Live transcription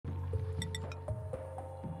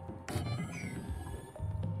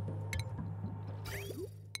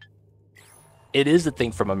It is a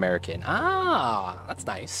thing from American. Ah, that's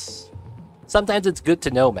nice. Sometimes it's good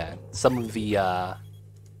to know, man. Some of the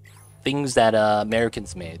things that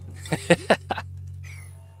Americans made.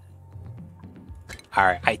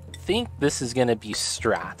 Alright, I think this is gonna be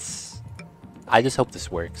strats. I just hope this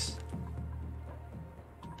works.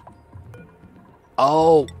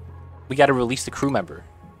 Oh, we gotta release the crew member.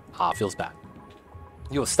 Ah, feels bad.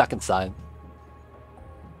 You were stuck inside.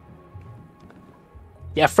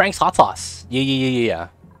 Yeah, Frank's hot sauce. Yeah.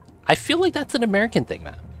 I feel like that's an American thing,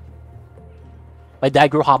 man. My dad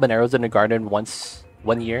grew habaneros in the garden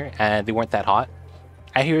one year, and they weren't that hot.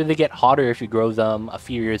 I hear they get hotter if you grow them a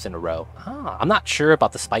few years in a row. Ah, I'm not sure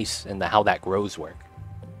about the spice and how that grows work.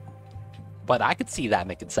 But I could see that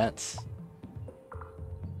making sense.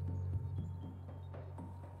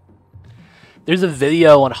 There's a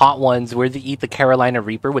video on Hot Ones where they eat the Carolina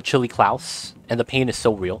Reaper with Chili Klaus, and the pain is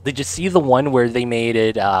so real. Did you see the one where they made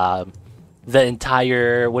it, the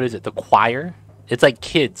entire, what is it, the choir? It's like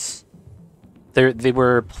kids. They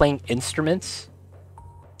were playing instruments,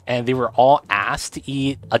 and they were all asked to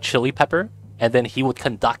eat a chili pepper, and then he would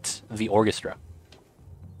conduct the orchestra.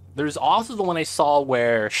 There's also the one I saw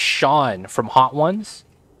where Sean from Hot Ones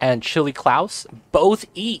and Chili Klaus both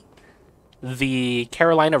eat the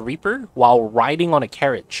Carolina Reaper while riding on a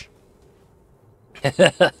carriage.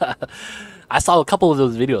 I saw a couple of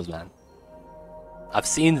those videos, man. I've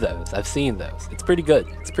seen those. It's pretty good.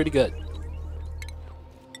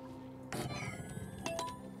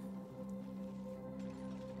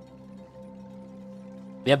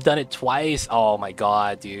 They have done it twice. Oh my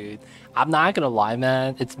god, dude. I'm not gonna lie,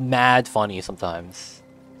 man. It's mad funny sometimes.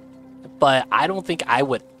 But I don't think I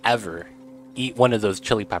would ever eat one of those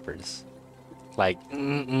chili peppers. Like,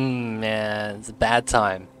 man, it's a bad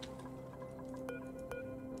time.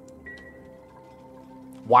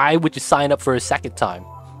 Why would you sign up for a second time?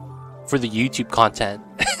 For the YouTube content.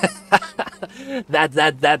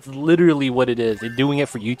 That's literally what it is. They're doing it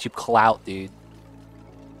for YouTube clout, dude.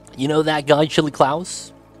 You know that guy, Chili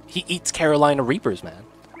Klaus? He eats Carolina Reapers, man.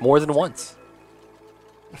 More than once.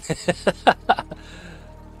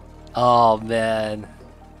 Oh, man.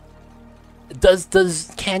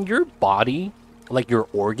 Can your body, like your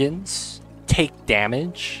organs, take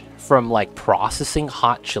damage from, like, processing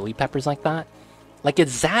hot chili peppers like that? Like,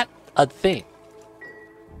 is that a thing?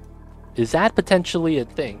 Is that potentially a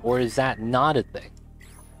thing? Or is that not a thing?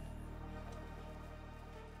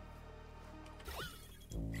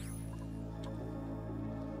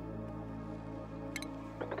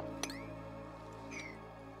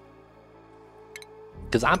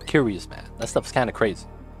 Because I'm curious, man. That stuff's kind of crazy.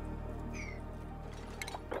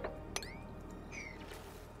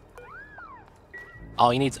 Oh,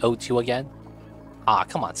 he needs O2 again? Ah,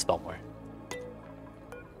 come on, Spellmore.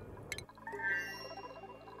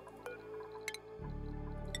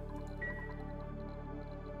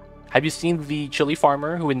 Have you seen the chili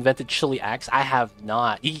farmer who invented Chili X? I have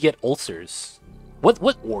not. You can get ulcers.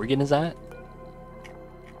 What organ is that?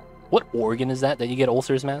 What organ is that you get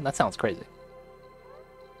ulcers, man? That sounds crazy.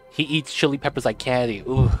 He eats chili peppers like candy.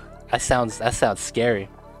 Ooh, that sounds scary.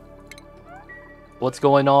 What's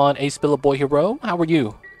going on, Ace Billa Boy Hero? How are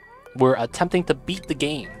you? We're attempting to beat the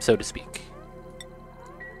game, so to speak.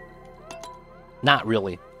 Not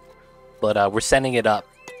really. But we're setting it up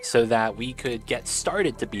so that we could get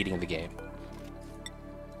started to beating the game.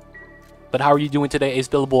 But how are you doing today, Ace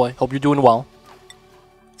Billa Boy? Hope you're doing well.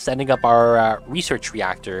 Setting up our research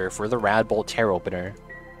reactor for the Rad Bolt tear opener.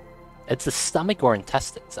 It's the stomach or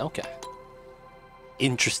intestines. Okay.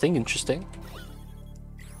 Interesting.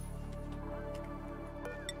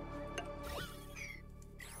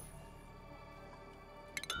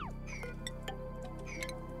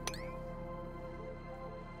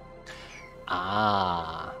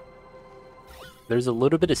 Ah. There's a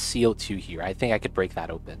little bit of CO2 here. I think I could break that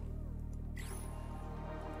open.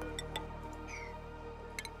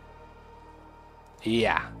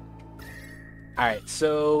 Yeah. Alright,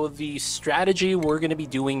 so the strategy we're going to be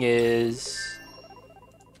doing is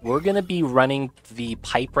we're going to be running the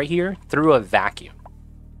pipe right here through a vacuum.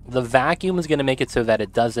 The vacuum is going to make it so that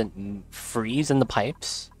it doesn't freeze in the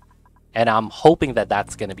pipes, and I'm hoping that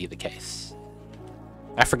that's going to be the case.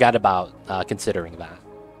 I forgot about considering that,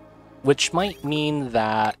 which might mean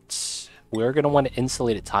that we're going to want to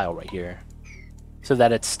insulate a tile right here so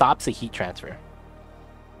that it stops the heat transfer.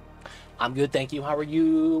 I'm good, thank you. How are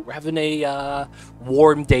you? We're having a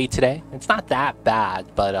warm day today. It's not that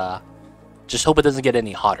bad, but just hope it doesn't get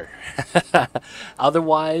any hotter.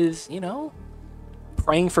 Otherwise, you know,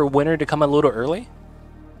 praying for winter to come a little early.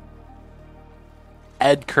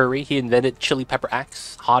 Ed Curry, he invented Chili Pepper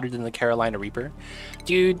X, hotter than the Carolina Reaper.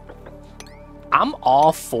 Dude, I'm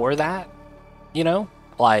all for that, you know?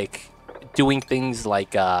 Like, doing things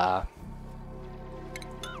like, you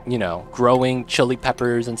know, growing chili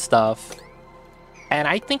peppers and stuff. And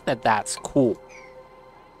I think that that's cool.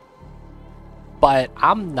 But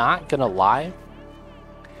I'm not gonna lie.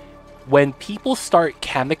 When people start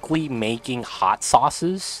chemically making hot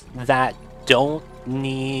sauces that don't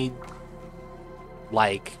need,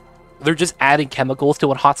 like, they're just adding chemicals to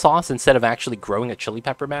a hot sauce instead of actually growing a chili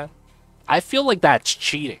pepper, man, I feel like that's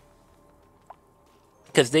cheating.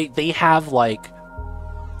 Because they have, like,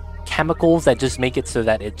 chemicals that just make it so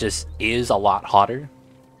that it just is a lot hotter.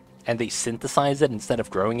 And they synthesize it instead of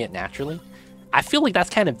growing it naturally. I feel like that's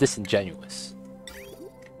kind of disingenuous.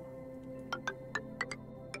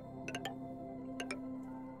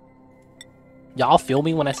 Y'all feel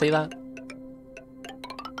me when I say that?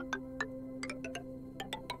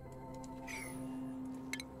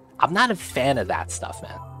 I'm not a fan of that stuff,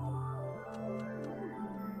 man.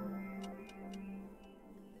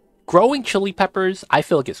 Growing chili peppers, I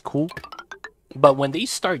feel like it's cool. But when they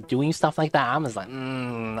start doing stuff like that, I'm just like, I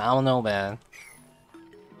don't know, man.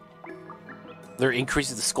 They're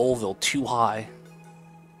increasing the Scoville too high.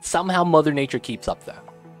 Somehow Mother Nature keeps up that.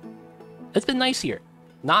 It's been nice here.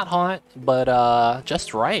 Not hot, but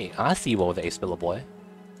just right. I see what with Ace Billa Boy.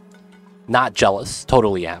 Not jealous.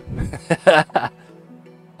 Totally am.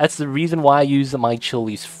 That's the reason why I use my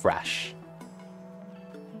chilies fresh.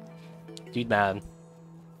 Dude, man.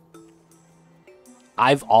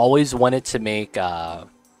 I've always wanted to make,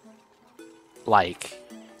 like,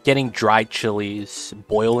 getting dried chilies,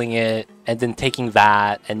 boiling it, and then taking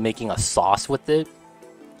that and making a sauce with it.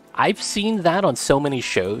 I've seen that on so many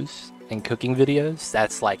shows and cooking videos.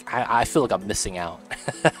 That's like, I feel like I'm missing out.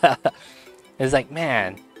 It's like,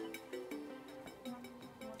 man.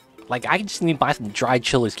 Like, I just need to buy some dried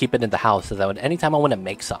chilies, keep it in the house, so that anytime I want to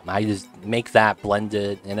make something, I just make that, blend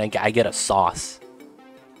it, and I get a sauce.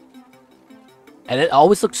 And it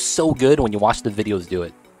always looks so good when you watch the videos do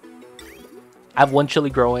it. I have one chili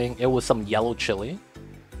growing. It was some yellow chili.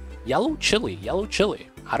 Yellow chili.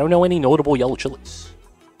 I don't know any notable yellow chilies.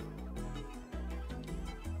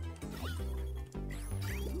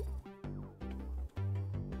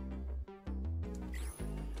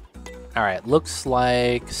 Alright, looks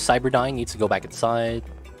like Cyberdyne needs to go back inside.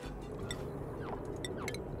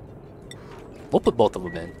 We'll put both of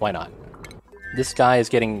them in. Why not? This guy is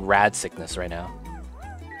getting rad sickness right now.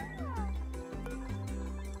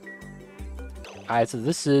 Alright, so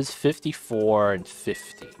this is 54 and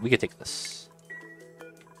 50. We could take this.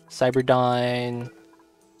 Cyberdyne.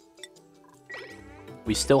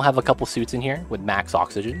 We still have a couple suits in here with max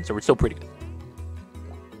oxygen, so we're still pretty good.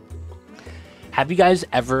 Have you guys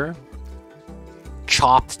ever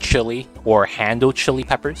chopped chili or handled chili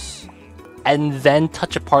peppers and then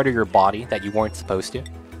touch a part of your body that you weren't supposed to?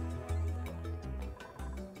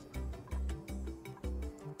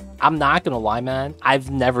 I'm not gonna lie, man.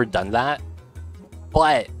 I've never done that.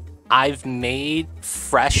 But I've made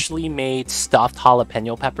freshly made stuffed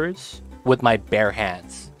jalapeno peppers with my bare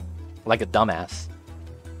hands. Like a dumbass.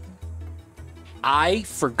 I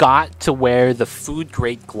forgot to wear the food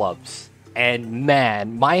grade gloves. And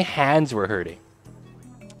man, my hands were hurting.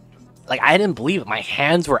 Like, I didn't believe it. My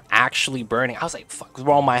hands were actually burning. I was like, fuck, what's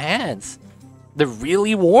wrong with my hands? They're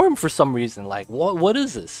really warm for some reason. Like, what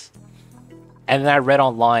is this? And then I read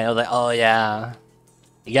online. I was like, oh yeah,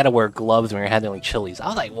 you gotta wear gloves when you're handling chilies. I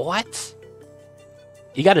was like, what?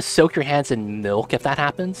 You gotta soak your hands in milk if that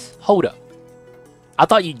happens? Hold up. I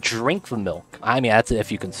thought you drink the milk. I mean, that's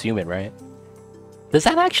if you consume it, right? Does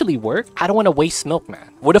that actually work? I don't want to waste milk,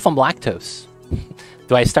 man. What if I'm lactose?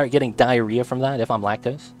 Do I start getting diarrhea from that if I'm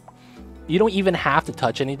lactose? You don't even have to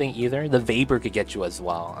touch anything either. The vapor could get you as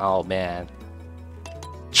well. Oh, man.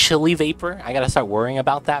 Chili vapor? I gotta start worrying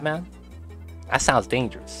about that, man? That sounds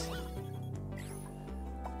dangerous.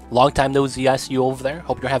 Long time no see you over there.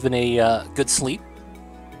 Hope you're having a good sleep.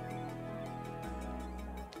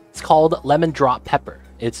 It's called lemon drop pepper.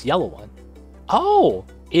 It's yellow one. Oh,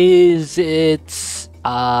 is it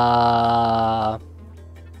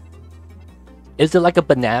like a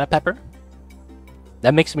banana pepper?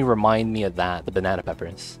 That makes me remind me of that, the banana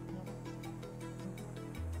peppers.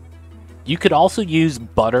 You could also use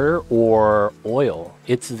butter or oil.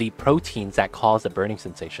 It's the proteins that cause the burning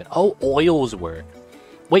sensation. Oh, oils work.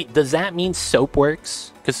 Wait, does that mean soap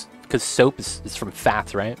works? Because soap is from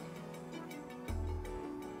fats, right?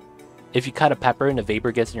 If you cut a pepper and the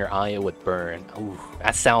vapor gets in your eye, it would burn. Ooh,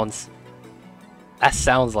 that sounds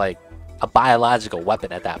like a biological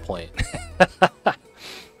weapon at that point.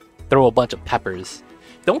 Throw a bunch of peppers.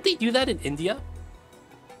 Don't they do that in India?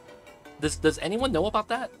 Does anyone know about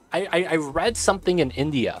that? I read something in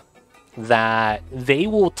India that they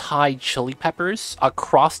will tie chili peppers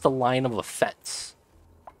across the line of a fence,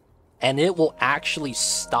 and it will actually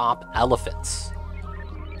stop elephants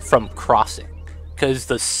from crossing because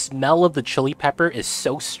the smell of the chili pepper is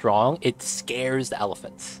so strong it scares the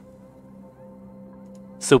elephants.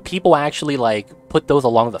 So people actually like put those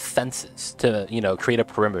along the fences to, you know, create a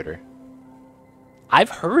perimeter. I've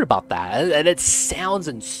heard about that, and it sounds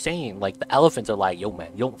insane. Like, the elephants are like, yo,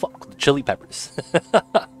 man, you don't fuck with the chili peppers.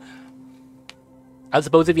 I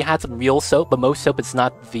suppose if you had some real soap, but most soap, it's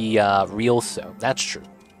not the real soap. That's true.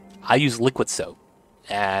 I use liquid soap,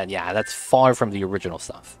 and yeah, that's far from the original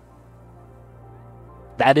stuff.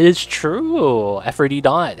 That is true. FRD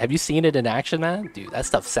Dot. Have you seen it in action, man? Dude, that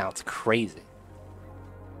stuff sounds crazy.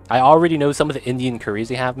 I already know some of the Indian curries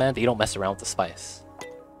they have, man. They don't mess around with the spice.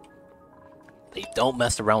 They don't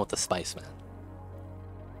mess around with the spice, man.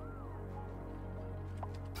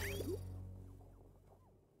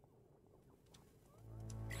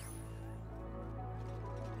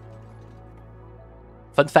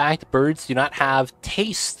 Fun fact, birds do not have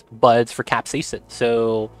taste buds for capsaicin,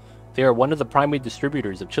 so they are one of the primary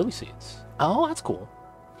distributors of chili seeds. Oh, that's cool.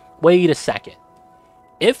 Wait a second.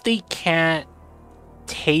 If they can't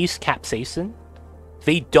taste capsaicin,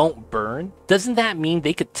 they don't burn. Doesn't that mean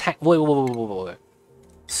they could wait.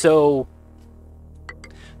 So,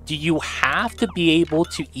 do you have to be able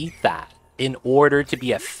to eat that in order to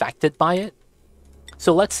be affected by it?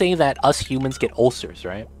 So let's say that us humans get ulcers,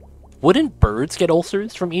 right? Wouldn't birds get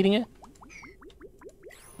ulcers from eating it?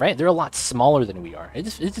 Right? They're a lot smaller than we are. It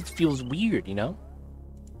just feels weird, you know?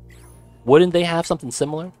 Wouldn't they have something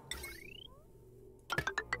similar?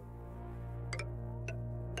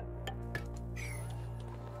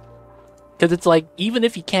 Because it's like, even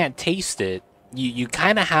if you can't taste it, you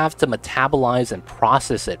kind of have to metabolize and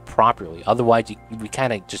process it properly. Otherwise, we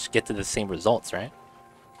kind of just get to the same results, right?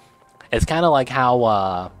 It's kind of like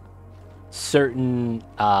how certain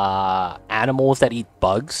animals that eat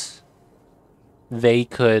bugs, they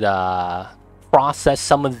could process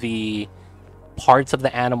some of the parts of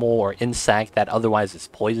the animal or insect that otherwise is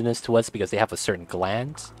poisonous to us because they have a certain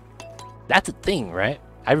gland. That's a thing, right?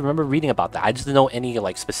 I remember reading about that. I just didn't know any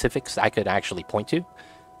like specifics I could actually point to,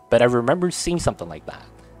 but I remember seeing something like that.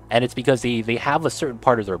 And it's because they have a certain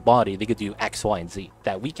part of their body they could do X, Y, and Z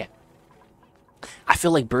that we can't. I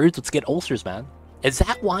feel like birds would get ulcers, man. Is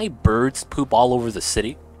that why birds poop all over the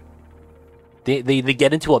city? They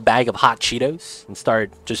get into a bag of hot Cheetos and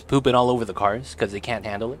start just pooping all over the cars because they can't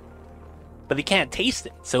handle it. But they can't taste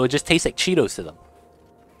it, so it just tastes like Cheetos to them.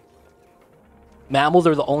 Mammals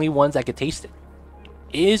are the only ones that could taste it.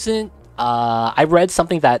 I read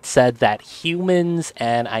something that said that humans,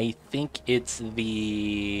 and I think it's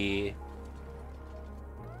the...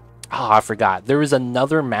 Oh, I forgot. There is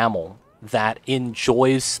another mammal that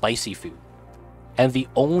enjoys spicy food. And the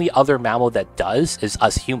only other mammal that does is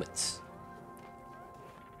us humans.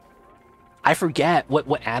 I forget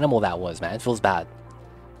what animal that was, man. It feels bad.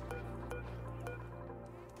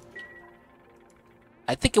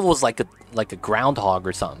 I think it was like a groundhog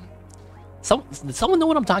or something. Does someone know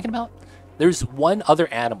what I'm talking about? There's one other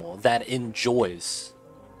animal that enjoys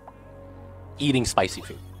eating spicy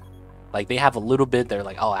food. Like, they have a little bit, they're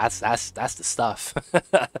like, oh, that's the stuff.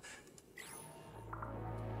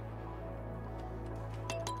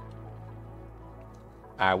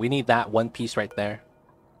 Alright, we need that one piece right there.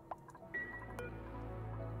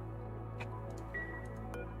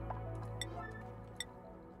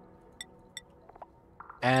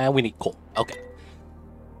 And we need coal. Okay.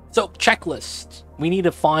 So, checklist. We need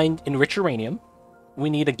to find enriched uranium.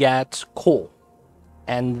 We need to get coal.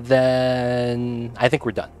 And then I think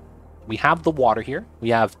we're done. We have the water here. We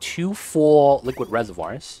have 2 full liquid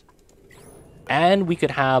reservoirs. And we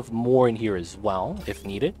could have more in here as well, if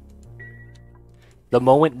needed. The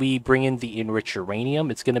moment we bring in the enriched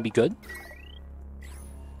uranium, it's going to be good.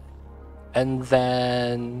 And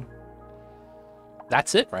then...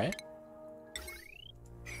 that's it, right?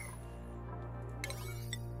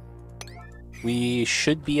 We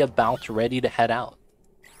should be about ready to head out.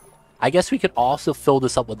 I guess we could also fill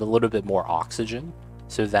this up with a little bit more oxygen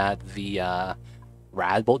so that the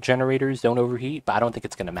rad bolt generators don't overheat, but I don't think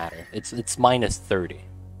it's going to matter. It's minus 30,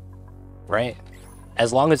 right?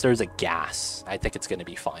 As long as there's a gas, I think it's going to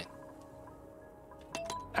be fine.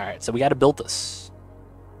 All right, so we got to build this.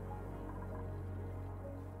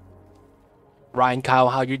 Ryan, Kyle,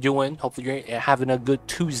 how you doing? Hopefully you're having a good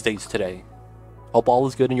Tuesdays today. Hope all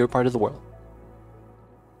is good in your part of the world.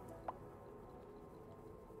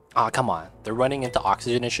 Ah, come on. They're running into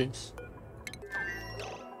oxygen issues.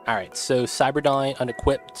 Alright, so Cyberdyne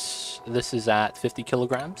unequipped. This is at 50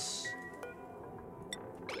 kilograms.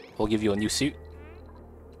 We'll give you a new suit.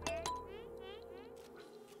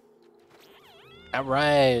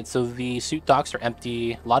 Alright, so the suit docks are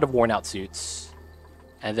empty. A lot of worn out suits.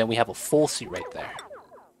 And then we have a full suit right there.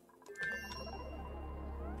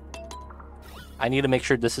 I need to make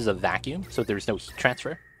sure this is a vacuum, so there's no heat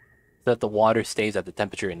transfer. So that the water stays at the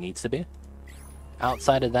temperature it needs to be.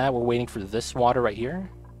 Outside of that, we're waiting for this water right here.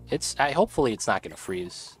 Hopefully it's not going to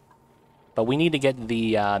freeze. But we need to get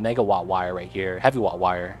the megawatt wire right here, heavy watt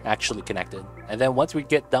wire, actually connected. And then once we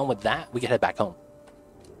get done with that, we can head back home.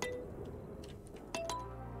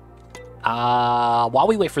 While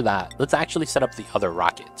we wait for that, let's actually set up the other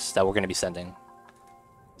rockets that we're going to be sending.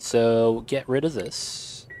 So get rid of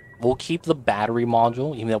this. We'll keep the battery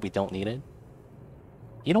module, even though we don't need it.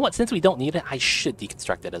 You know what? Since we don't need it, I should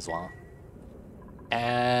deconstruct it as well.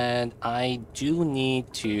 And I do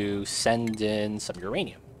need to send in some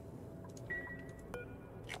uranium.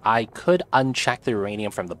 I could uncheck the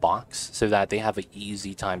uranium from the box so that they have an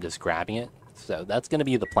easy time just grabbing it. So that's going to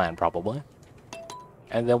be the plan, probably.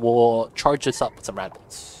 And then we'll charge this up with some Red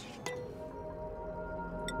Bulls.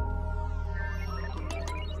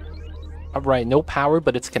 Alright, no power,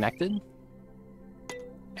 but it's connected.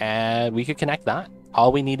 And we could connect that.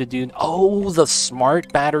 All we need to do... Oh, the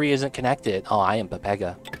smart battery isn't connected. Oh, I am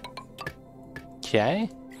Pepega. Okay.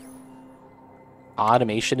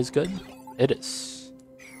 Automation is good. It is.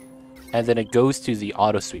 And then it goes to the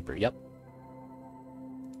auto sweeper. Yep.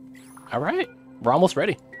 Alright. We're almost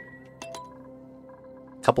ready.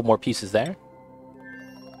 Couple more pieces there.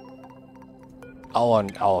 Oh,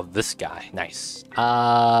 and this guy. Nice.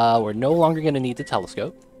 We're no longer going to need the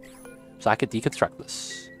telescope. So I could deconstruct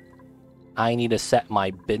this. I need to set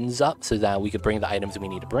my bins up so that we could bring the items we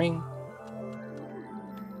need to bring.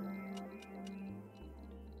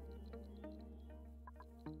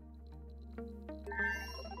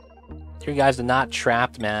 You guys are not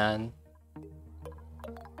trapped, man.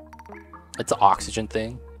 It's an oxygen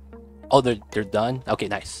thing. Oh, they're done? Okay,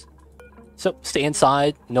 nice. So, stay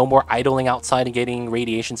inside. No more idling outside and getting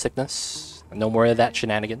radiation sickness. No more of that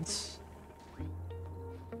shenanigans.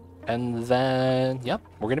 And then, yep,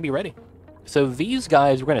 we're going to be ready. So these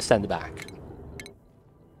guys, we're going to send back.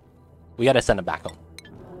 We got to send them back home.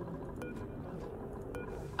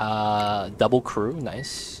 Double crew,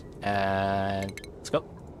 nice. And let's go.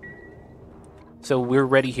 So we're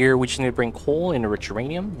ready here. We just need to bring coal and rich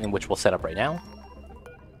uranium, in which we'll set up right now.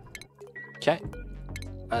 Okay.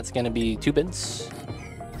 That's going to be 2 bins.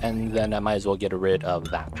 And then I might as well get rid of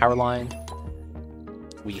that power line.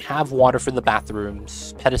 We have water for the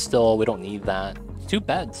bathrooms. Pedestal, we don't need that. 2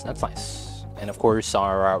 beds, that's nice. And of course,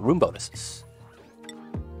 our room bonuses.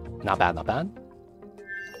 Not bad, not bad.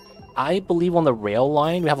 I believe on the rail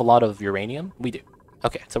line, we have a lot of uranium. We do.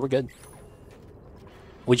 Okay, so we're good.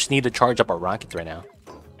 We just need to charge up our rockets right now.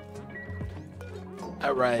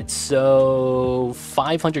 Alright, so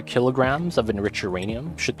 500 kilograms of enriched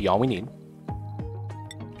uranium should be all we need.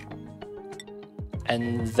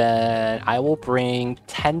 And then I will bring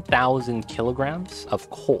 10,000 kilograms of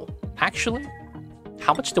coal. Actually,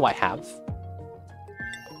 how much do I have?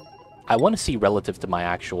 I want to see relative to my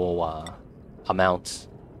actual amount.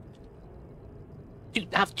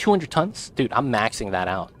 Dude, I have 200 tons? Dude, I'm maxing that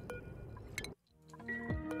out.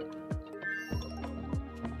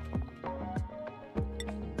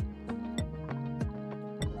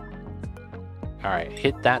 Alright,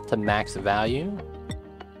 hit that to max value.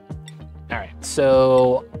 Alright,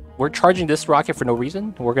 so we're charging this rocket for no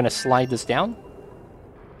reason. We're going to slide this down.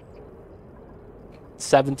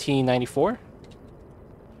 1794.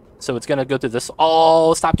 So it's going to go to this.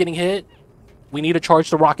 Oh, stop getting hit. We need to charge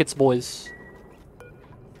the rockets, boys.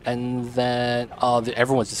 And then, oh,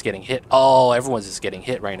 everyone's just getting hit. Oh, everyone's just getting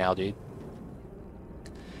hit right now, dude.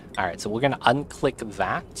 Alright, so we're going to unclick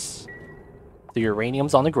that. The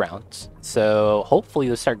uranium's on the ground. So hopefully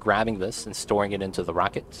they'll start grabbing this and storing it into the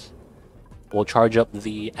rocket. We'll charge up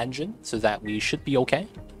the engine so that we should be okay.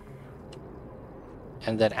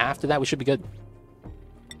 And then after that, we should be good.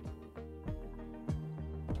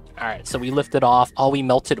 Alright, so we lifted off. Oh, we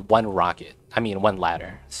melted one rocket. I mean, one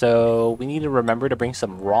ladder. So we need to remember to bring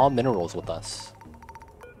some raw minerals with us.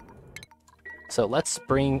 So let's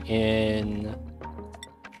bring in...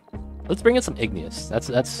 Let's bring in some igneous.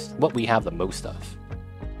 That's what we have the most of.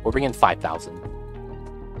 We'll bring in 5,000.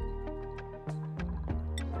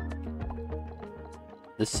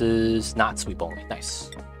 This is not sweep only.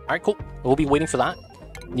 Nice. Alright, cool. We'll be waiting for that.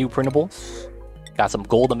 New printables. Got some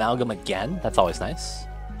gold amalgam again. That's always nice.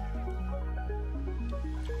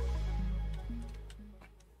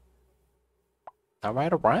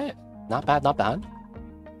 Alright, alright. Not bad, not bad.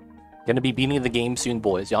 Gonna be beating the game soon,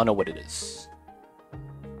 boys. Y'all know what it is.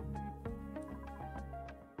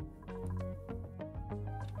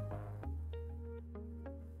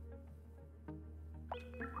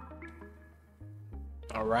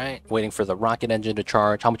 Alright, waiting for the rocket engine to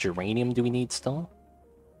charge. How much uranium do we need still?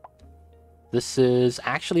 This is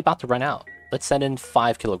actually about to run out. Let's send in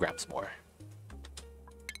 5 kilograms more.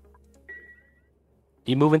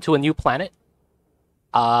 You move into a new planet?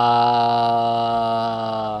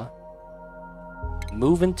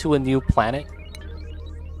 Move into a new planet?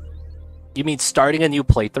 You mean starting a new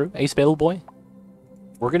playthrough, Ace Battle Boy?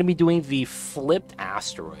 We're gonna be doing the flipped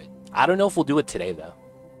asteroid. I don't know if we'll do it today, though.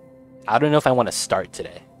 I don't know if I want to start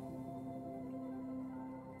today.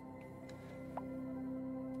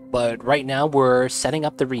 But right now, we're setting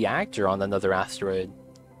up the reactor on another asteroid.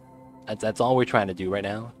 That's all we're trying to do right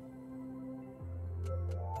now.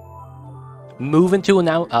 Move into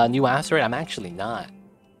a new asteroid? I'm actually not.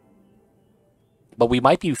 But we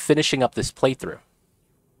might be finishing up this playthrough.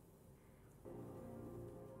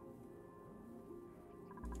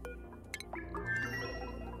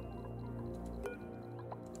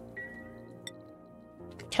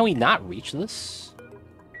 Can we not reach this?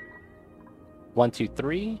 1, 2,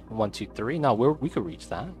 3. 1, 2, 3. No, we could reach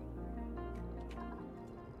that.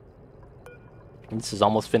 And this is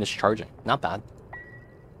almost finished charging. Not bad.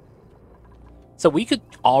 So we could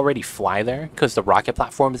already fly there because the rocket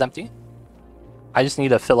platform is empty. I just need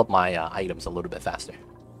to fill up my items a little bit faster.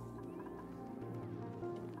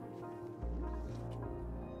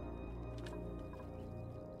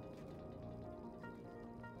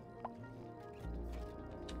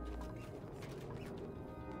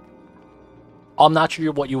 I'm not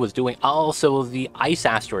sure what you was doing. Also, the ice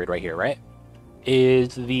asteroid right here, right?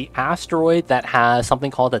 Is the asteroid that has something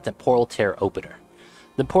called a temporal tear opener.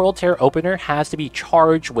 The temporal tear opener has to be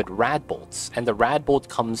charged with rad bolts, and the rad bolt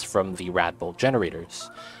comes from the rad bolt generators.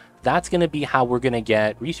 That's going to be how we're going to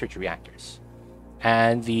get research reactors.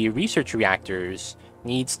 And the research reactors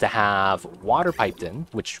needs to have water piped in,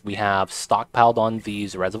 which we have stockpiled on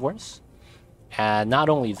these reservoirs. And not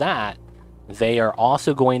only that, they are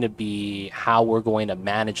also going to be how we're going to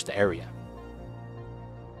manage the area.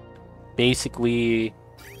 Basically,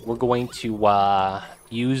 we're going to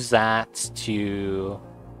use that to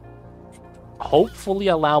hopefully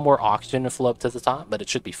allow more oxygen to flow up to the top, but it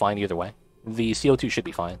should be fine either way. The CO2 should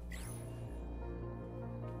be fine.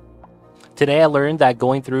 Today I learned that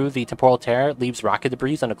going through the temporal tear leaves rocket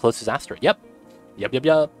debris on the closest asteroid. Yep.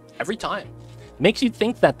 Every time. Makes you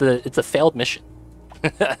think that it's a failed mission.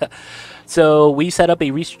 So we set up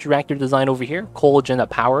a research reactor design over here. Coal gen to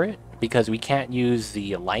power it because we can't use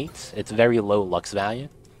the light. It's very low lux value.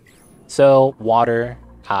 So water,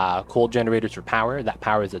 coal generators for power. That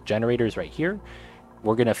powers the generators right here.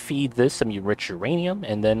 We're going to feed this some enriched uranium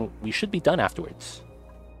and then we should be done afterwards.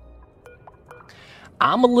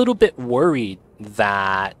 I'm a little bit worried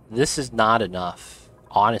that this is not enough,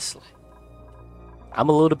 honestly. I'm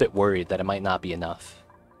a little bit worried that it might not be enough.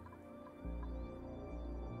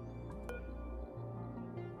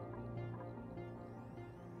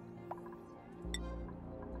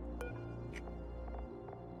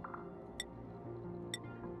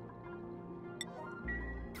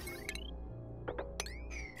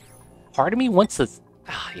 Part of me wants to...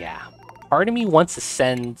 yeah. Part of me wants to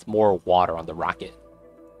send more water on the rocket.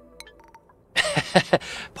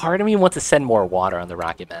 Part of me wants to send more water on the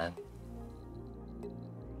rocket, man.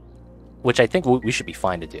 Which I think we should be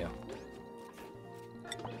fine to do.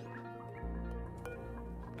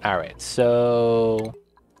 Alright, so...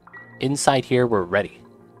 inside here, we're ready.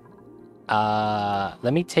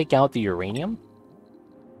 Let me take out the uranium.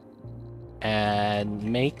 And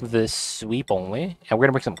make this sweep only. And we're going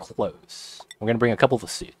to bring some clothes. We're going to bring a couple of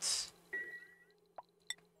suits.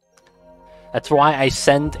 That's why I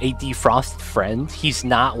send a defrost friend. He's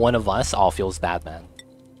not one of us. Oh, feels bad, man.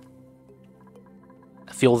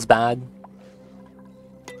 Feels bad.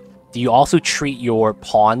 Do you also treat your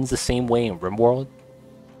pawns the same way in RimWorld?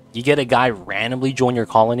 You get a guy randomly join your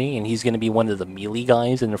colony, and he's going to be one of the melee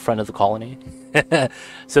guys in the front of the colony.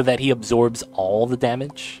 So that he absorbs all the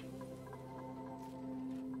damage.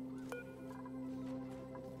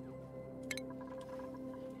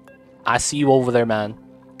 I see you over there, man.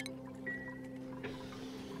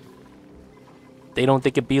 They don't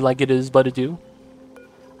think it be like it is, but it do.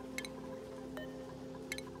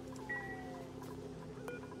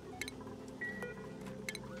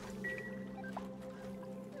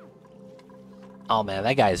 Oh man,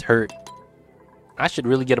 that guy is hurt. I should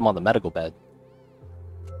really get him on the medical bed.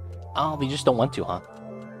 Oh, they just don't want to, huh?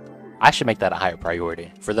 I should make that a higher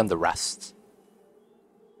priority for them to rest.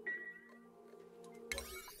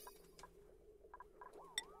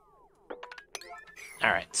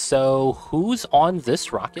 Alright, so who's on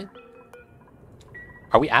this rocket?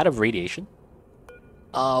 Are we out of radiation?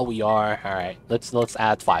 Oh, we are. Alright, let's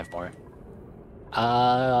add 5 more.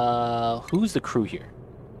 Who's the crew here?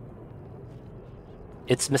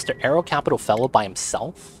 It's Mr. Aero Capital Fellow by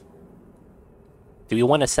himself? Do we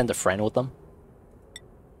want to send a friend with them?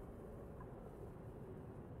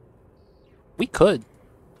 We could.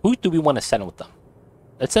 Who do we want to send with them?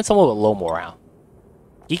 Let's send someone with low morale.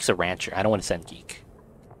 Geek's a rancher. I don't want to send Geek.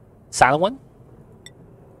 Silent One?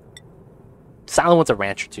 Silent One's a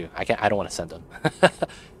rancher too. I don't want to send him.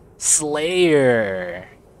 Slayer.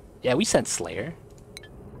 Yeah, we sent Slayer.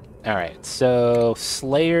 Alright, so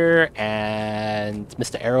Slayer and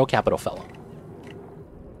Mr. Aero Capital Fellow.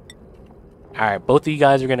 Alright, both of you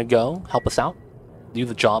guys are gonna go help us out. Do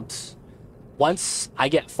the jobs. Once I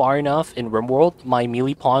get far enough in RimWorld, my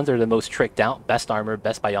melee pawns are the most tricked out. Best armor,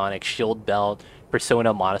 best bionic, shield belt,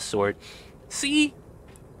 persona, monosword. See?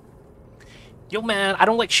 Yo man, I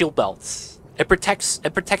don't like shield belts. It protects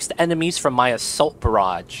the enemies from my assault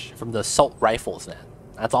barrage, from the assault rifles, man.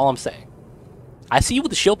 That's all I'm saying. I see you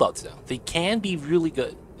with the shield belts though. They can be really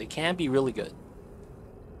good. They can be really good.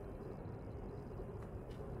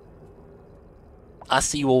 I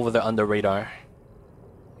see you over there under radar.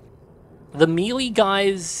 The melee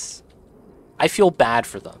guys, I feel bad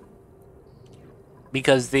for them.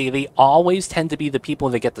 Because they always tend to be the people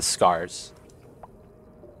that get the scars.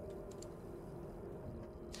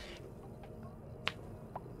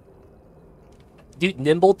 Dude,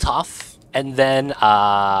 nimble, tough, and then,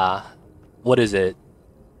 what is it?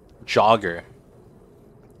 Jogger.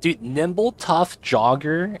 Dude, nimble, tough,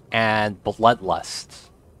 jogger, and bloodlust.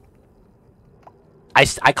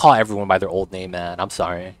 I call everyone by their old name, man. I'm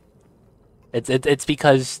sorry. It's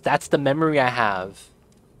because that's the memory I have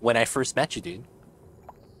when I first met you, dude.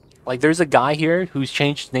 Like, there's a guy here who's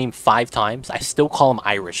changed his name 5 times. I still call him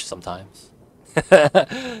Irish sometimes.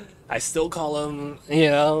 I still call him, you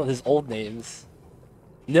know, his old names.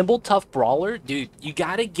 Nimble, tough, brawler? Dude, you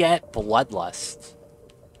gotta get bloodlust.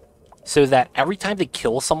 So that every time they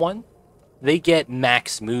kill someone, they get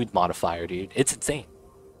max mood modifier, dude. It's insane.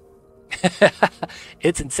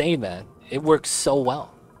 It's insane, man. It works so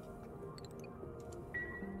well.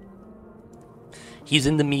 He's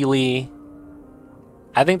in the melee.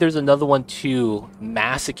 I think there's another one too.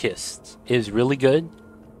 Masochist is really good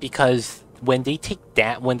because when they take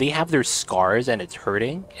that, when they have their scars and it's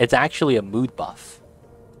hurting, it's actually a mood buff.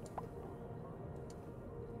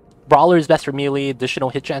 Brawler is best for melee. Additional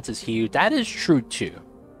hit chance is huge. That is true too.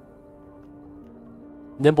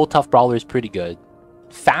 Nimble, tough brawler is pretty good.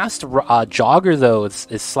 Fast jogger though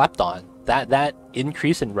is slept on. That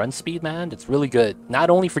increase in run speed, man, it's really good. Not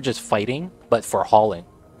only for just fighting, but for hauling.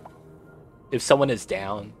 If someone is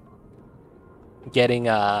down, getting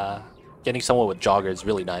someone with jogger is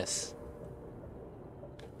really nice.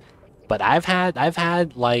 But I've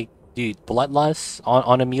had like, dude, bloodlust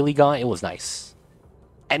on a melee guy, it was nice.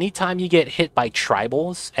 Anytime you get hit by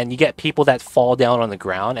tribals and you get people that fall down on the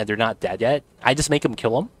ground and they're not dead yet, I just make them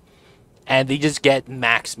kill them. And they just get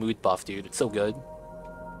max mood buff, dude. It's so good.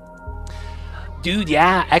 Dude,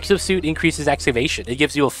 yeah, exosuit increases excavation. It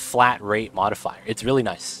gives you a flat rate modifier. It's really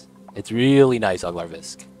nice. It's really nice,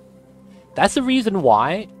 Uglarvisk. That's the reason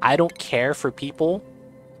why I don't care for people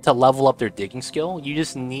to level up their digging skill. You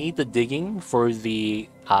just need the digging for the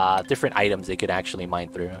different items they could actually mine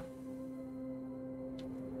through.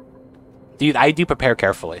 Dude, I do prepare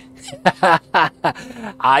carefully.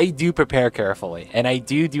 I do prepare carefully. And I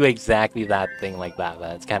do exactly that thing like that,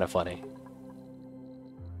 man. It's kind of funny.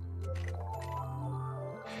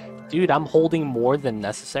 Dude, I'm holding more than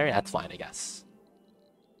necessary. That's fine, I guess.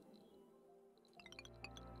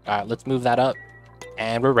 Alright, let's move that up.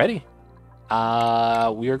 And we're ready.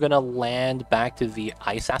 We are gonna land back to the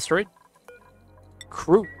ice asteroid.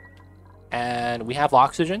 Crew. And we have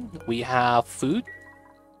oxygen. We have food.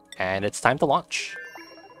 And it's time to launch.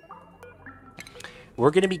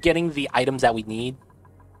 We're gonna be getting the items that we need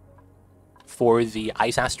for the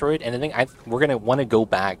ice asteroid. And I think we're gonna want to go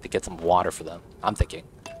back to get some water for them. I'm thinking.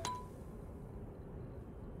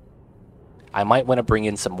 I might want to bring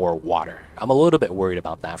in some more water. I'm a little bit worried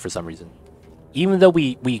about that for some reason. Even though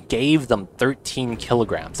we gave them 13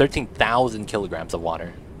 kilograms, 13,000 kilograms of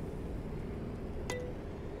water.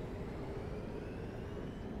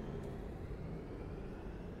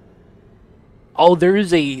 Oh,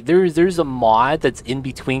 there's a mod that's in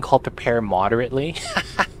between called Prepare Moderately.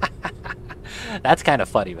 That's kind of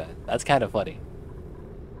funny, man. That's kind of funny.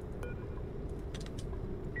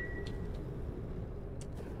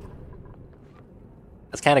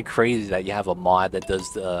 It's kind of crazy that you have a mod that does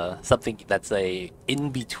something that's a in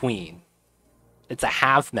between. It's a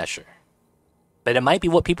half measure. But it might be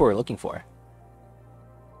what people are looking for.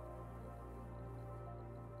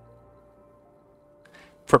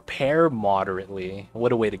 Prepare moderately.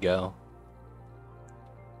 What a way to go.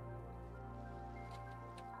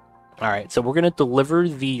 Alright, so we're going to deliver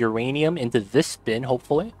the uranium into this bin,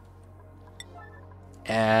 hopefully.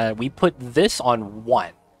 And we put this on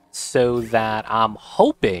 1. So that I'm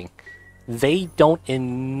hoping they don't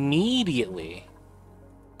immediately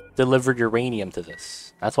deliver uranium to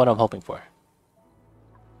this. That's what I'm hoping for.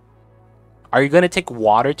 Are you going to take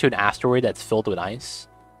water to an asteroid that's filled with ice?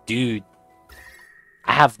 Dude,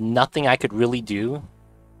 I have nothing I could really do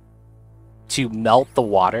to melt the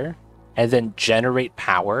water and then generate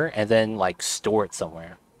power and then, like, store it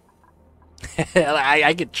somewhere.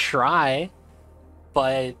 I could try,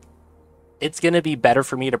 but it's going to be better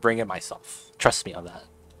for me to bring it myself. Trust me on that.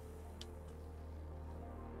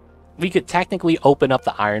 We could technically open up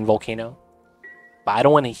the iron volcano, but I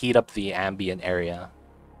don't want to heat up the ambient area.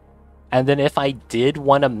 And then if I did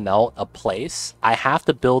want to melt a place, I have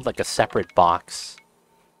to build like a separate box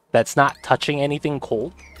that's not touching anything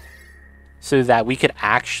cold, so that we could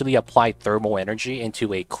actually apply thermal energy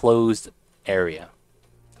into a closed area.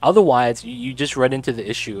 Otherwise, you just run into the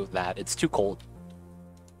issue of that it's too cold.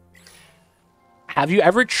 Have you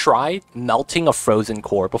ever tried melting a frozen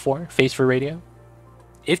core before, Face for Radio?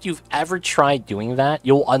 If you've ever tried doing that,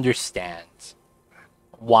 you'll understand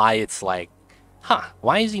why it's like, huh,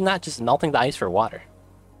 why is he not just melting the ice for water?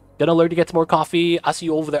 Gonna learn to get some more coffee. I'll see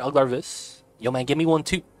you over there, Uglarvis. Yo, man, give me one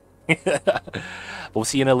too. We'll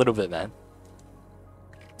see you in a little bit, man.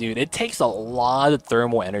 Dude, it takes a lot of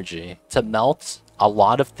thermal energy to melt a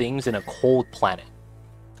lot of things in a cold planet,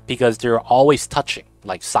 because they're always touching,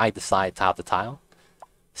 like side to side, tile to tile.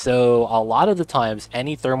 So a lot of the times,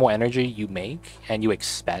 any thermal energy you make and you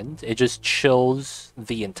expend, it just chills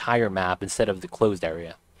the entire map instead of the closed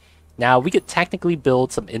area. Now, we could technically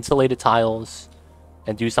build some insulated tiles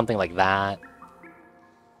and do something like that.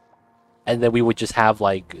 And then we would just have,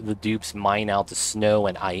 like, the dupes mine out the snow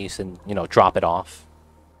and ice and, you know, drop it off.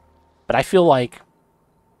 But I feel like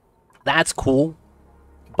that's cool,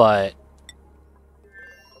 but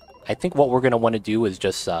I think what we're going to want to do is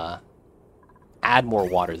just add more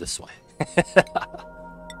water this way.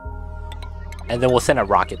 And then we'll send a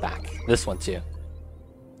rocket back. This one too.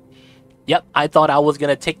 Yep, I thought I was going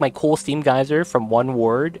to take my cool steam geyser from one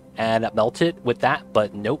word and melt it with that,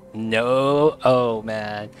 but nope. No. Oh,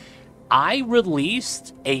 man. I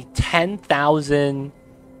released a 10,000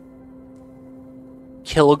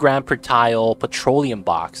 kilogram per tile petroleum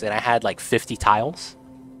box, and I had like 50 tiles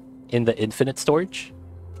in the infinite storage.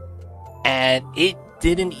 And it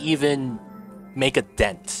didn't even make a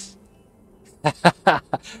dent.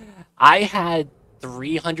 I had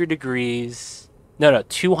 300 degrees, no,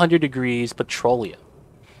 200 degrees petroleum.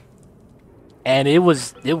 And it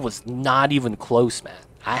was not even close, man.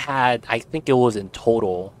 I think it was in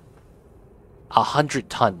total 100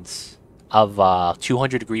 tons of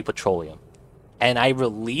 200 degree petroleum. And I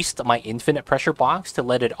released my infinite pressure box to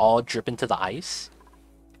let it all drip into the ice.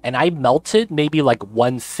 And I melted maybe like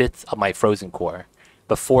 1/5 of my frozen core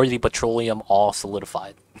before the petroleum all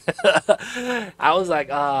solidified. I was like,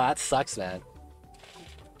 oh, that sucks, man.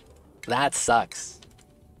 That sucks.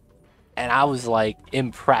 And I was like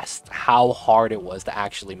impressed how hard it was to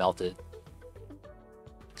actually melt it.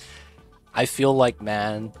 I feel like,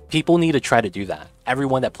 man, people need to try to do that.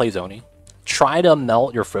 Everyone that plays Oni, try to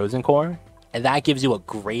melt your frozen core, and that gives you a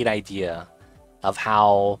great idea of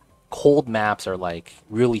how cold maps are like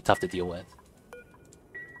really tough to deal with.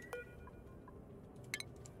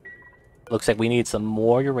 Looks like we need some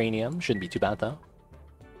more uranium. Shouldn't be too bad though.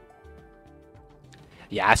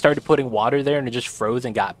 Yeah, I started putting water there and it just froze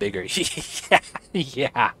and got bigger.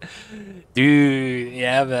 Yeah. Dude,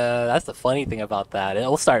 yeah, man. That's the funny thing about that.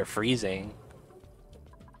 It'll start freezing.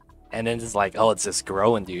 And then it's like, oh, it's just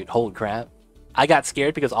growing, dude. Holy crap. I got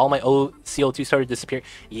scared because all my CO2 started disappearing.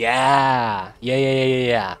 Yeah.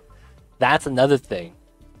 Yeah. That's another thing.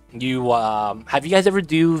 You, have you guys ever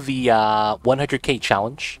do the 100k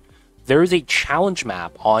challenge? There is a challenge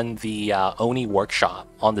map on the Oni workshop,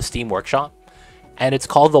 on the Steam workshop. And it's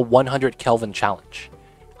called the 100 Kelvin challenge.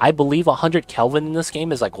 I believe 100 Kelvin in this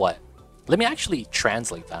game is like what? Let me actually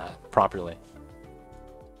translate that properly.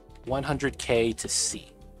 100k to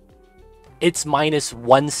C. It's minus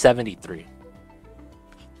 173.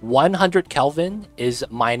 100 Kelvin is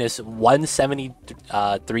minus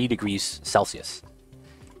 173 degrees Celsius.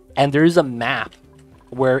 And there's a map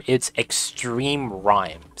where it's extreme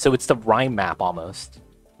rime. So it's the rime map almost,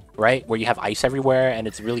 right? Where you have ice everywhere and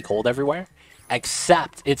it's really cold everywhere.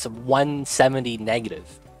 Except it's 170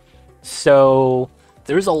 negative. So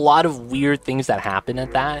there's a lot of weird things that happen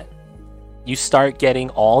at that. You start getting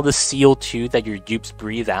all the CO2 that your dupes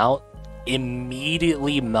breathe out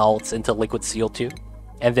immediately melts into liquid CO2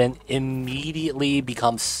 and then immediately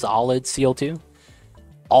becomes solid CO2.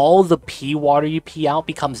 All the pee water you pee out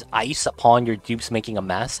becomes ice upon your dupes making a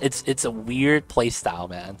mess. It's a weird playstyle,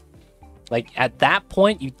 man. Like, at that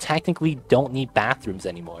point, you technically don't need bathrooms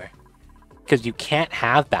anymore. Because you can't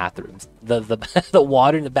have bathrooms. The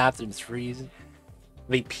water in the bathrooms freeze.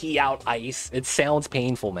 They pee out ice. It sounds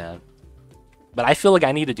painful, man. But I feel like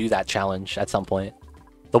I need to do that challenge at some point.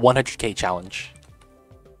 The 100k challenge.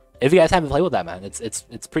 If you guys haven't played with that, man,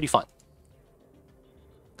 it's pretty fun.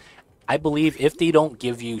 I believe if they don't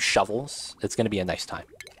give you shovels, it's going to be a nice time.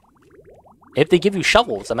 If they give you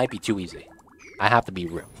shovels, it might be too easy. I have to be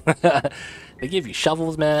real. They give you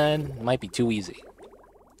shovels, man, it might be too easy.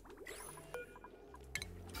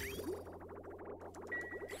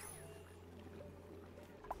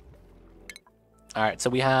 Alright, so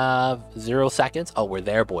we have 0 seconds. Oh, we're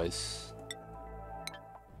there, boys.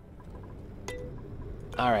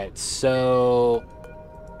 Alright, so...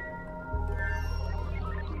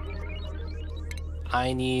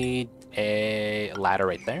 I need a ladder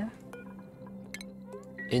right there.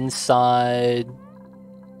 Inside,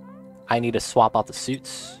 I need to swap out the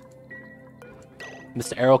suits.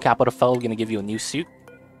 Mr. Arrow Capital Fellow, gonna give you a new suit.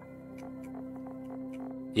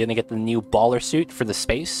 You're gonna get the new baller suit for the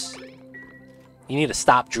space. You need to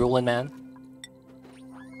stop drooling, man.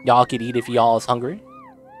 Y'all could eat if y'all is hungry.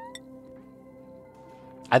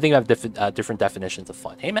 I think I have different definitions of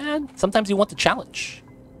fun. Hey, man, sometimes you want the challenge.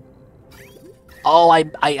 Oh,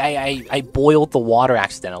 I boiled the water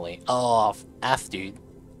accidentally. Oh, F, dude.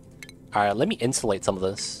 Alright, let me insulate some of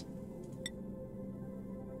this.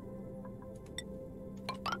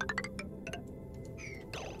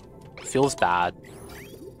 Feels bad.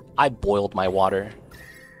 I boiled my water.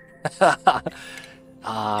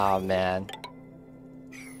 Ah, man.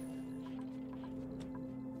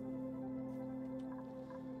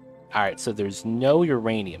 Alright, so there's no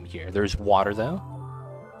uranium here. There's water, though.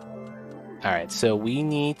 Alright, so we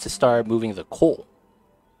need to start moving the coal.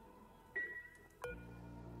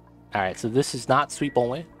 Alright, so this is not sweep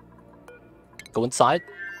only. Go inside.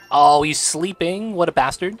 Oh, he's sleeping. What a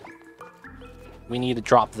bastard. We need to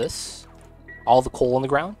drop this. All the coal on the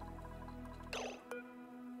ground.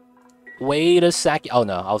 Wait a second. Oh,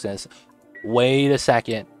 no. I was going to say... Wait a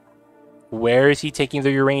second. Where is he taking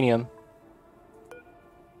the uranium?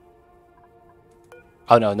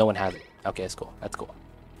 Oh, no. No one has it. Okay, that's cool. That's cool.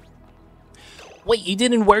 Wait, you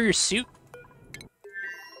didn't wear your suit?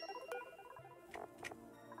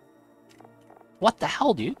 What the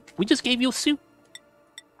hell, dude? We just gave you a suit.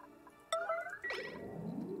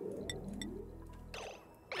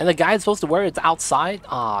 And the guy that's supposed to wear it's outside?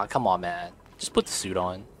 Aw, come on, man. Just put the suit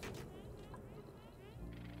on.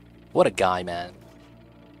 What a guy, man.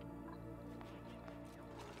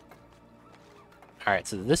 Alright,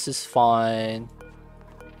 so this is fine.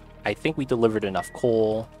 I think we delivered enough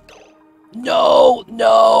coal. No!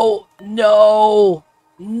 No! No!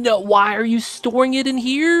 No! Why are you storing it in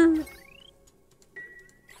here?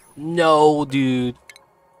 No, dude.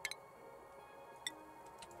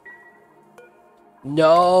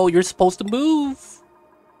 No, you're supposed to move.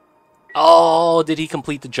 Oh, did he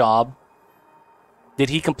complete the job? Did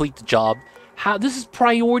he complete the job? How? This is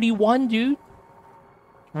priority 1, dude.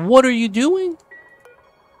 What are you doing?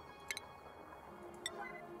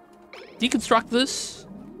 Deconstruct this.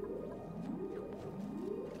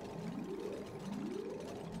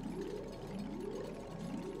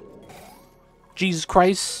 Jesus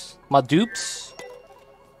Christ, my dupes.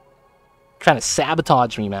 Trying to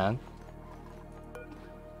sabotage me, man.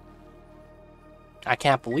 I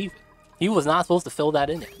can't believe it. He was not supposed to fill that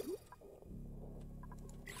in there.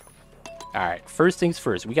 Alright, first things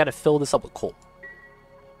first. We gotta fill this up with coal.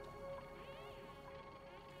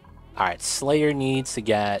 Alright, Slayer needs to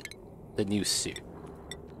get the new suit.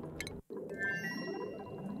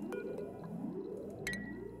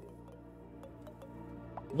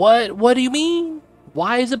 What do you mean?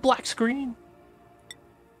 Why is it black screen?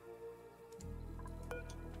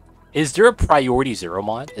 Is there a priority 0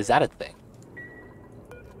 mod? Is that a thing?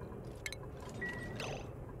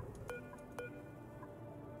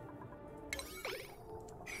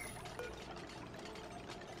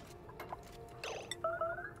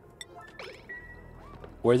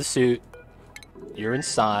 Wear the suit. You're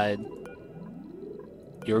inside.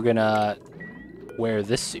 You're gonna wear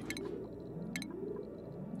this suit.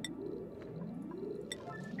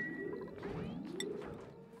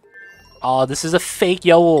 Oh, this is a fake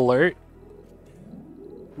yellow alert.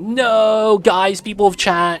 No, guys, people of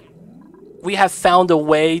chat. We have found a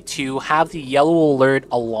way to have the yellow alert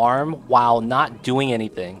alarm while not doing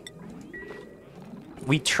anything.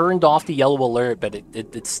 We turned off the yellow alert, but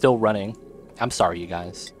it's still running. I'm sorry, you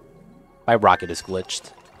guys. My rocket is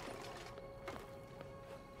glitched.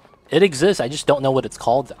 It exists, I just don't know what it's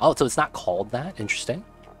called. Oh, so it's not called that? Interesting.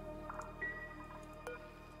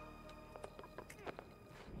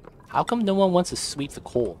 How come no one wants to sweep the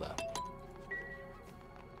coal, though?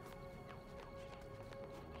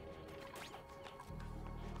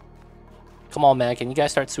 Come on, man. Can you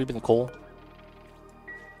guys start sweeping the coal?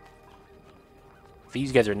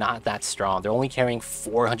 These guys are not that strong. They're only carrying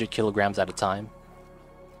 400 kilograms at a time.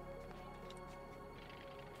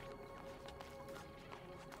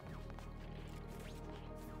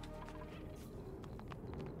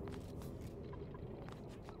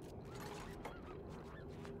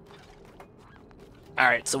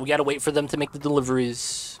 Alright, so we gotta wait for them to make the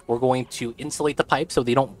deliveries. We're going to insulate the pipe so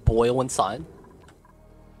they don't boil inside.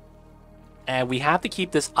 And we have to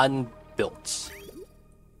keep this unbuilt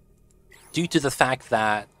due to the fact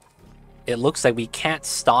that it looks like we can't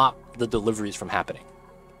stop the deliveries from happening.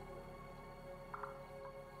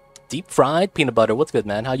 Deep fried peanut butter. What's good,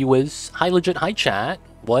 man? How you is? Hi, legit. Hi, chat.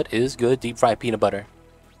 What is good, deep fried peanut butter?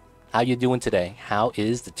 How you doing today? How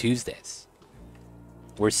is the Tuesdays?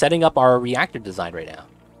 We're setting up our reactor design right now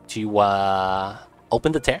to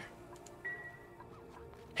open the tear.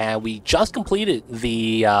 And we just completed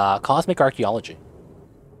the cosmic archaeology.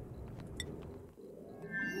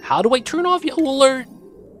 How do I turn off yellow alert?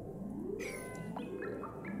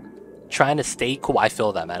 Trying to stay cool. I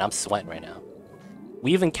feel that, man. I'm sweating right now.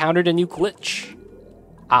 We've encountered a new glitch.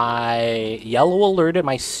 I yellow alerted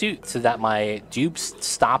my suit so that my dupe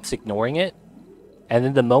stops ignoring it. And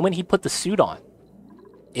then the moment he put the suit on,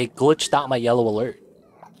 it glitched out my yellow alert.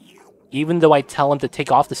 Even though I tell him to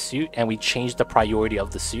take off the suit and we change the priority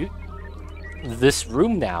of the suit, this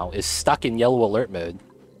room now is stuck in yellow alert mode.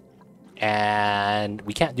 And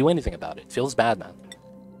we can't do anything about it. Feels bad, man.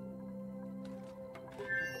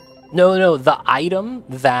 No, the item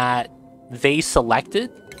that they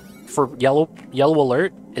selected for yellow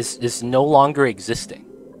alert is no longer existing.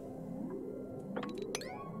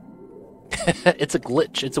 It's a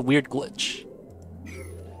glitch. It's a weird glitch.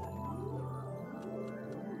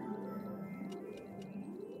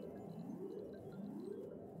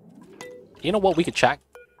 You know what we could check?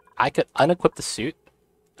 I could unequip the suit.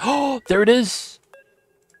 Oh, there it is!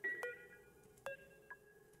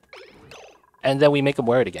 And then we make him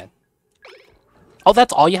wear it again. Oh,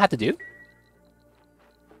 that's all you had to do?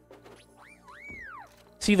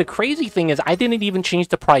 See, the crazy thing is I didn't even change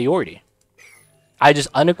the priority. I just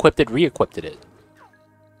unequipped it, re-equipped it.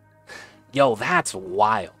 Yo, that's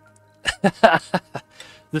wild.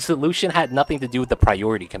 The solution had nothing to do with the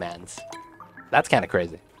priority commands. That's kind of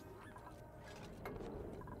crazy.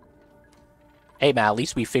 Hey, man, at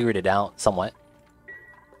least we figured it out somewhat.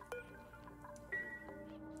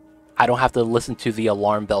 I don't have to listen to the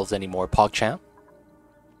alarm bells anymore, PogChamp.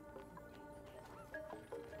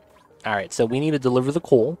 Alright, so we need to deliver the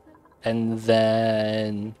coal. And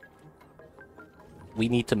then we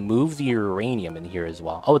need to move the uranium in here as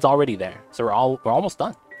well. Oh, it's already there. So we're almost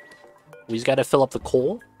done. We just gotta fill up the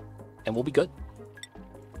coal, and we'll be good.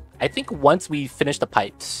 I think once we finish the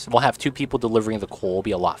pipes, we'll have 2 people delivering the coal. It'll be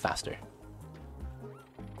a lot faster.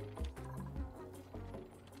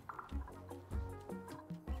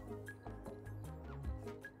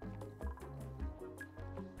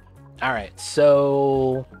 Alright,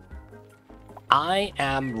 so I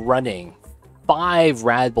am running 5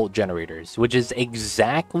 Radbolt generators, which is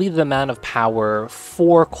exactly the amount of power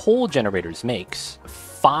 4 coal generators makes.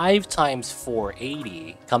 5 times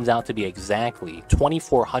 480 comes out to be exactly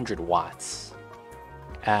 2400 watts.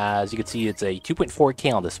 As you can see, it's a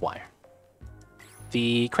 2.4K on this wire.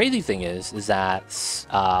 The crazy thing is that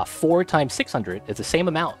 4 times 600 is the same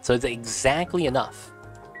amount, so it's exactly enough.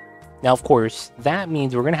 Now, of course, that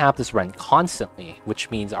means we're going to have this run constantly, which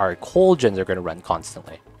means our coal gens are going to run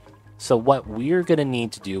constantly. So what we're going to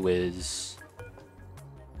need to do is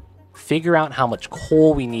figure out how much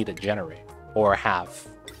coal we need to generate, or have.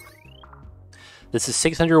 This is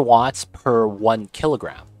 600 watts per 1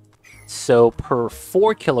 kilogram. So per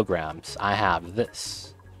 4 kilograms, I have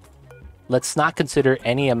this. Let's not consider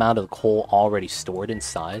any amount of coal already stored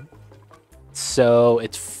inside. So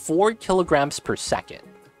it's 4 kilograms per second.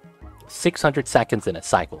 600 seconds in a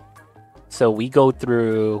cycle. So we go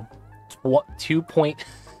through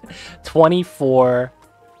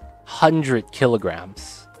 2.2400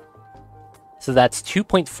 kilograms. So that's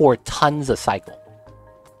 2.4 tons a cycle.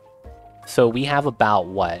 So we have about,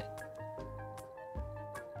 what,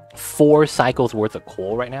 4 cycles worth of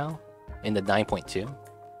coal right now? in the 9.2.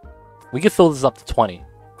 We could fill this up to 20.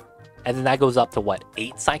 And then that goes up to what,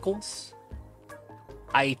 8 cycles?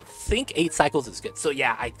 I think 8 cycles is good. So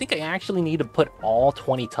yeah, I think I actually need to put all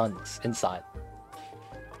 20 tons inside,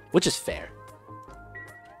 which is fair.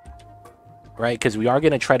 Right, because we are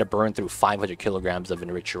going to try to burn through 500 kilograms of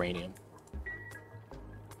enriched uranium.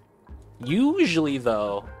 Usually,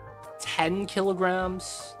 though, 10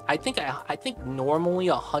 kilograms. I think normally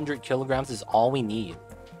 100 kilograms is all we need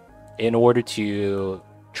in order to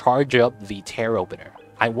charge up the tear opener.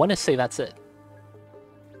 I want to say that's it.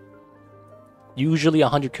 Usually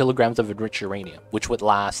 100 kilograms of enriched uranium, which would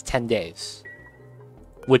last 10 days,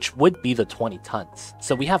 which would be the 20 tons.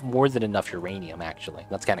 So we have more than enough uranium, actually.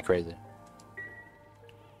 That's kind of crazy.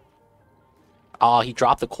 Oh, he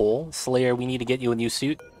dropped the coal. Slayer, we need to get you a new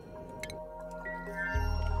suit.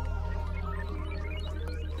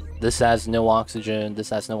 This has no oxygen. This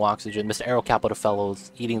has no oxygen. Mr. Aero Capital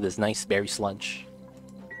Fellow's eating this nice berry sludge.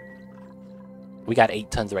 We got 8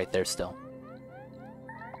 tons right there still.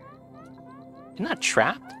 You're not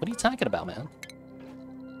trapped? What are you talking about, man?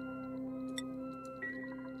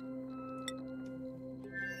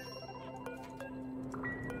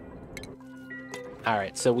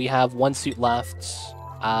 Alright, so we have 1 suit left.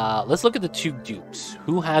 Let's look at the 2 dupes.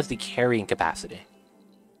 Who has the carrying capacity?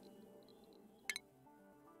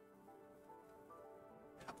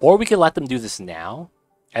 Or we could let them do this now,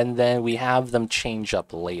 and then we have them change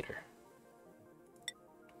up later.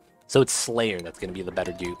 So it's Slayer that's going to be the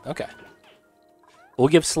better dupe. Okay. We'll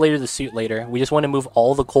give Slayer the suit later. We just want to move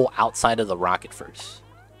all the coal outside of the rocket first.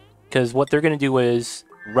 Because what they're going to do is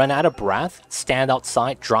run out of breath, stand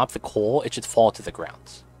outside, drop the coal, it should fall to the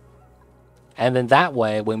ground. And then that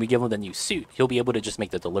way, when we give him the new suit, he'll be able to just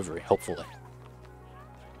make the delivery, hopefully.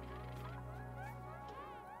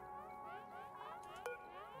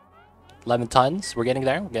 $11 tons. We're getting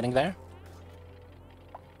there. We're getting there.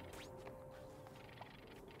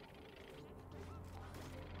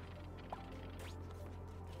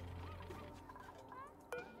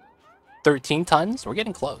 $13 tons. We're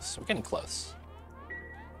getting close. We're getting close.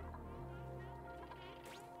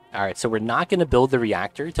 Alright, so we're not going to build the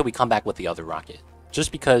reactor until we come back with the other rocket.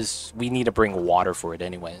 Just because we need to bring water for it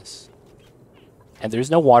anyways. And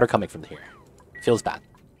there's no water coming from here. Feels bad.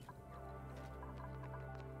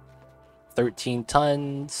 13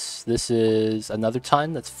 tons. This is another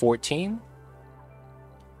ton. That's 14.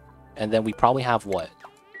 And then we probably have what?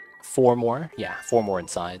 4 more? Yeah, 4 more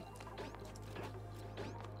inside.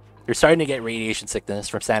 You're starting to get radiation sickness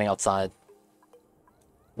from standing outside.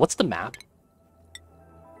 What's the map?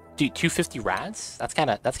 Dude, 250 rads? That's kind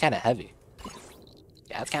of heavy.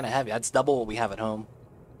 Yeah, that's kind of heavy. That's double what we have at home.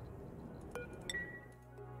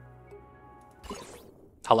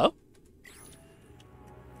 Hello?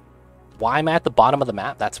 Why am I at the bottom of the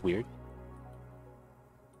map? That's weird.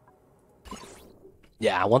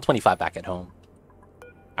 Yeah, 125 back at home.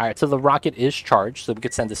 Alright, so the rocket is charged, so we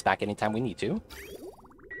could send this back anytime we need to.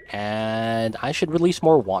 And I should release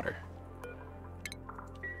more water.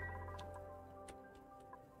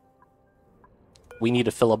 We need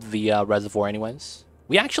to fill up the reservoir anyways.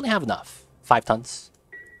 We actually have enough. 5 tons.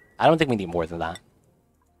 I don't think we need more than that.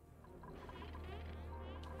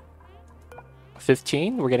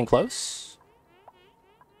 15, we're getting close.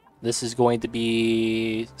 This is going to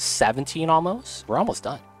be 17 almost. We're almost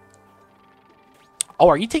done. Oh,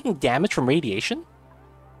 are you taking damage from radiation?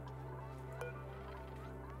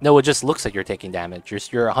 No, it just looks like you're taking damage.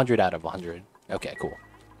 You're 100 out of 100. Okay, cool.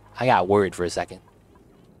 I got worried for a second.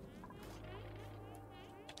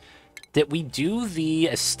 Did we do the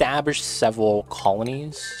establish several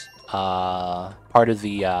colonies part of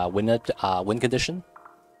the wind condition?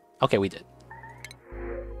 Okay, we did.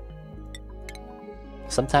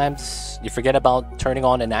 Sometimes you forget about turning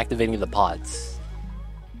on and activating the pods.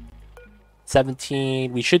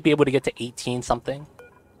 17, we should be able to get to 18 something.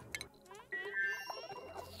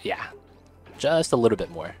 Yeah, just a little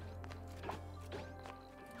bit more.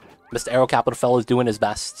 Mr. Aero Capital Fellow is doing his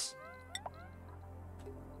best.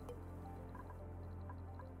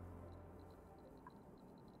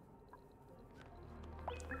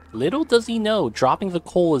 Little does he know, dropping the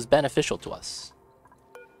coal is beneficial to us.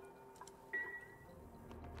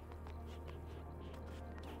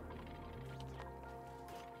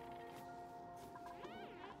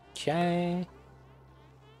 Okay.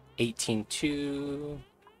 18.2.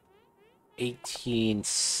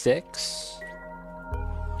 18.6.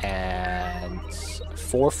 And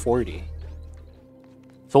 440.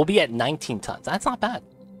 So we'll be at 19 tons. That's not bad.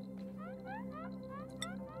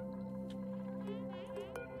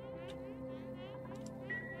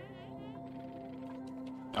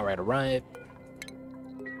 Alright, alright.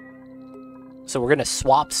 So we're going to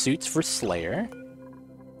swap suits for Slayer.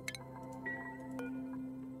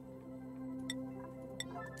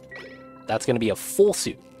 That's going to be a full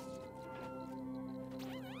suit.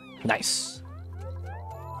 Nice.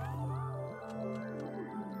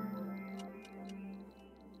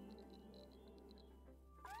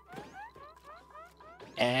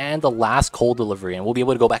 And the last coal delivery, and we'll be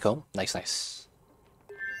able to go back home. Nice, nice.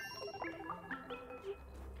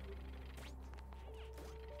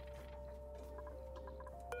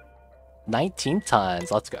 $19 tons.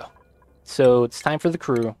 Let's go. So it's time for the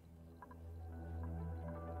crew.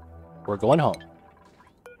 We're going home.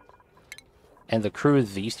 And the crew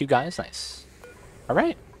is these two guys. Nice. All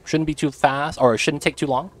right. Shouldn't be too fast, or it shouldn't take too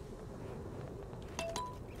long.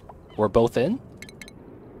 We're both in.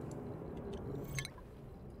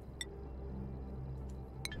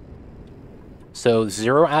 So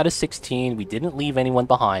 0 out of 16. We didn't leave anyone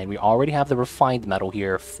behind. We already have the refined metal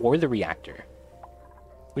here for the reactor.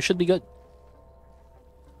 We should be good.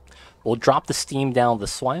 We'll drop the steam down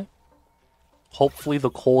this way. Hopefully the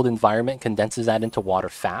cold environment condenses that into water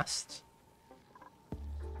fast.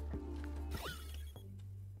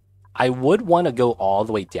 I would want to go all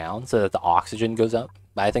the way down so that the oxygen goes up,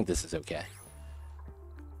 but I think this is okay.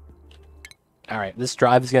 Alright, this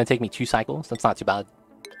drive is going to take me 2 cycles. That's not too bad.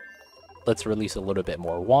 Let's release a little bit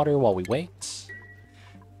more water while we wait.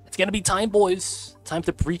 It's going to be time, boys. Time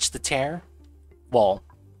to breach the tear. Well,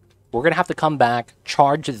 we're going to have to come back,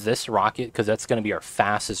 charge this rocket, because that's going to be our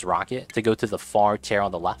fastest rocket, to go to the far tear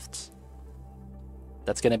on the left.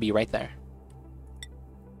 That's going to be right there.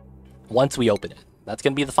 Once we open it. That's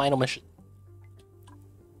going to be the final mission.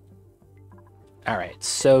 Alright,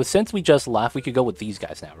 so since we just left, we could go with these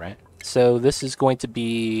guys now, right? So this is going to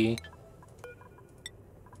be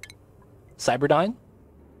Cyberdyne?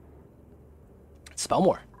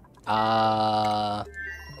 Spellmore.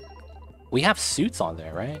 We have suits on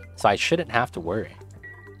there, right? So I shouldn't have to worry.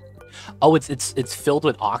 Oh, it's filled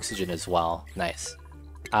with oxygen as well. Nice.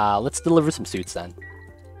 Let's deliver some suits then.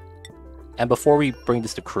 And before we bring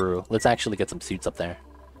this to crew, let's actually get some suits up there.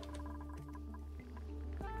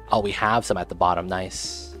 Oh, we have some at the bottom.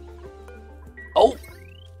 Nice. Oh!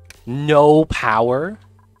 No power?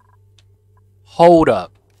 Hold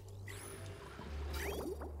up.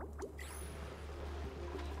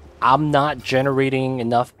 I'm not generating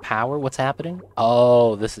enough power? What's happening?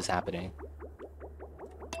 Oh, this is happening.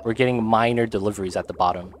 We're getting minor deliveries at the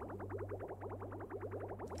bottom.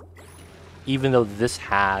 Even though this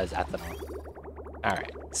has ethanol.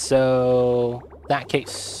 Alright, so that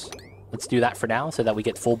case. Let's do that for now so that we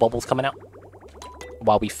get full bubbles coming out.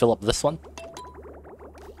 While we fill up this one.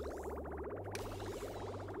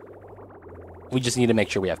 We just need to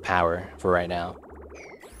make sure we have power for right now.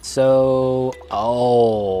 So,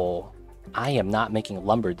 oh, I am not making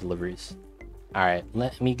lumber deliveries. Alright,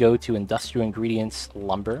 let me go to industrial ingredients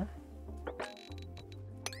lumber.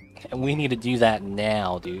 And we need to do that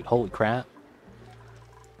now, dude. Holy crap.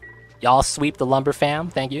 Y'all sweep the lumber fam,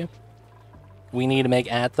 thank you. We need to make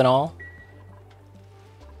ethanol.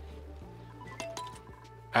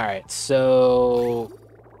 Alright, so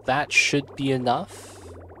that should be enough.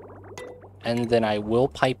 And then I will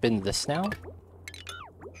pipe in this now.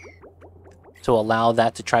 To allow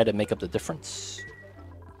that to try to make up the difference.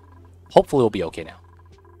 Hopefully we'll be okay now.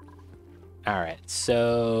 Alright,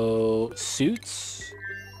 so suits.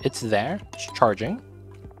 It's there. It's charging.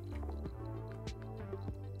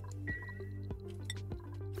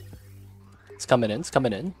 It's coming in. It's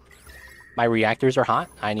coming in. My reactors are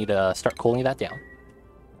hot. I need to start cooling that down.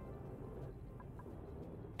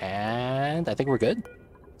 And I think we're good.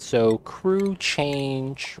 So crew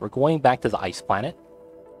change. We're going back to the ice planet.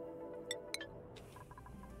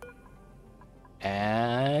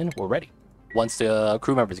 And we're ready. Once the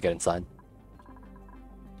crew members get inside.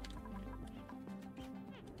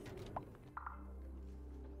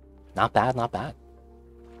 Not bad, not bad.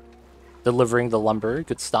 Delivering the lumber,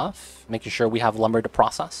 good stuff. Making sure we have lumber to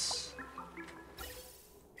process.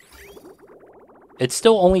 It's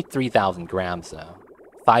still only 3,000 grams though.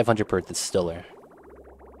 500 per distiller.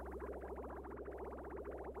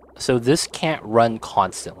 So this can't run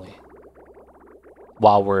constantly.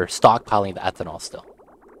 While we're stockpiling the ethanol still.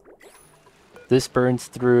 This burns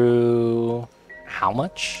through... how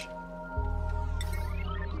much?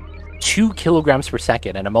 2 kilograms per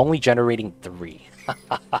second, and I'm only generating 3.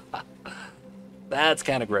 That's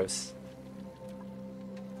kind of gross.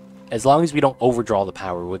 As long as we don't overdraw the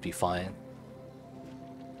power, we'd be fine.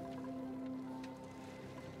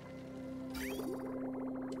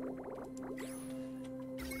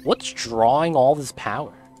 What's drawing all this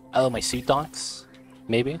power? Oh, my suit docks?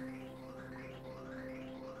 Maybe?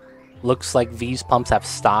 Looks like these pumps have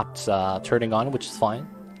stopped turning on, which is fine.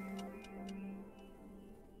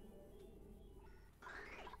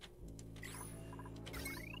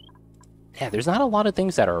 Yeah, there's not a lot of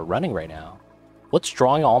things that are running right now. What's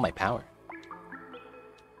drawing all my power?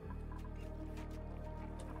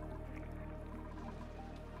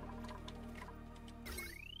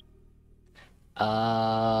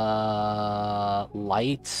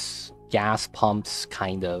 Lights, gas pumps,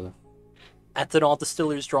 kind of. Ethanol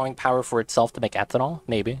distillers drawing power for itself to make ethanol,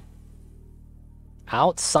 maybe.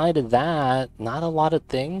 Outside of that, not a lot of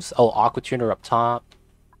things. Oh, aqua tuner up top.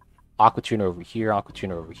 Aqua tuner over here, aqua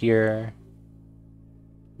tuner over here.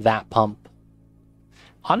 That pump.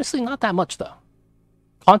 Honestly, not that much, though.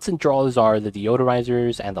 Constant draws are the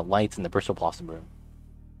deodorizers and the lights in the Bristol Blossom room.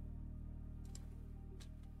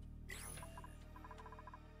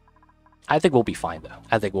 I think we'll be fine, though.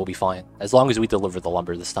 I think we'll be fine. As long as we deliver the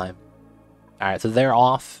lumber this time. Alright, so they're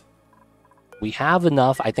off. We have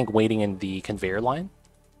enough, I think, waiting in the conveyor line.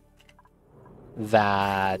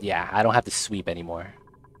 That, yeah, I don't have to sweep anymore.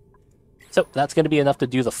 So, that's going to be enough to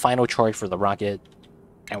do the final charge for the rocket.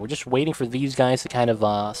 And we're just waiting for these guys to kind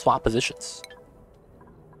of swap positions.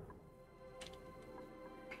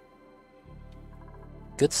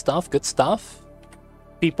 Good stuff, good stuff.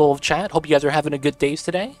 People of chat, hope you guys are having a good days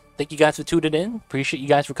today. Thank you guys for tuning in. Appreciate you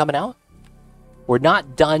guys for coming out. We're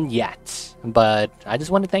not done yet, but I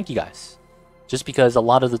just want to thank you guys. Just because a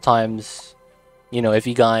lot of the times, you know, if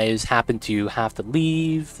you guys happen to have to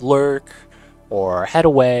leave, lurk, or head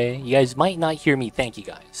away, you guys might not hear me thank you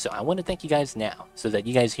guys. So I want to thank you guys now, so that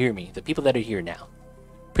you guys hear me, the people that are here now.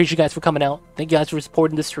 Appreciate you guys for coming out. Thank you guys for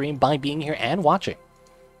supporting the stream by being here and watching.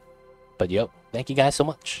 But yo, thank you guys so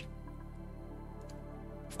much.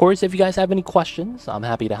 Of course, if you guys have any questions, I'm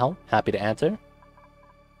happy to help, happy to answer.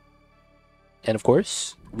 And of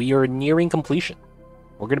course, we are nearing completion.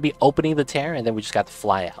 We're going to be opening the tear, and then we just got to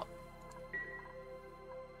fly out.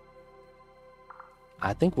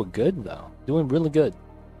 I think we're good, though. Doing really good.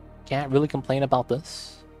 Can't really complain about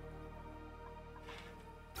this.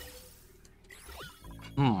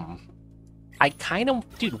 I kind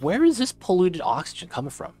of... Dude, where is this polluted oxygen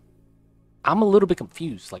coming from? I'm a little bit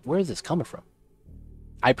confused. Like, where is this coming from?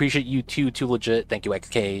 I appreciate you too legit. Thank you,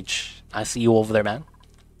 XCage. I see you over there, man.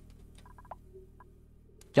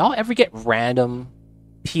 Y'all ever get random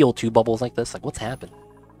PO2 bubbles like this? Like, what's happened?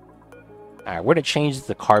 Alright, we're gonna change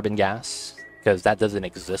the carbon gas, because that doesn't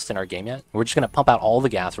exist in our game yet. We're just gonna pump out all the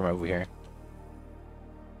gas from over here.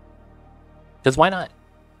 Because why not?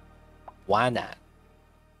 Why not?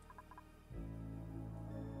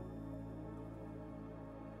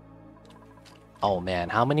 Oh man,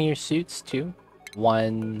 how many are your suits? 2?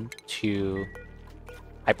 1, 2...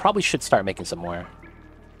 I probably should start making some more.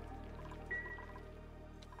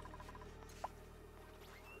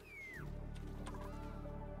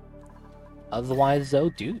 Otherwise, though,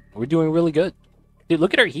 dude, we're doing really good. Dude,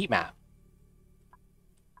 look at our heat map.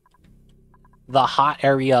 The hot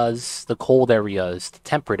areas, the cold areas, the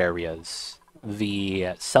temperate areas, the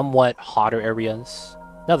somewhat hotter areas,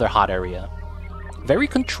 another hot area. Very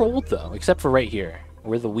controlled, though, except for right here,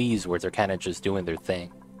 where the Wii's where they're kind of just doing their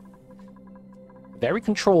thing. Very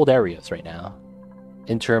controlled areas right now,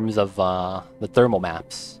 in terms of the thermal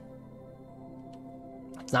maps.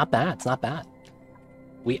 It's not bad, it's not bad.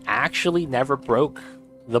 We actually never broke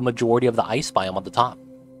the majority of the ice biome on the top.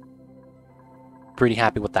 Pretty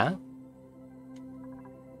happy with that.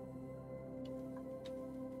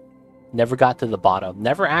 Never got to the bottom.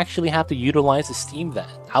 Never actually have to utilize the steam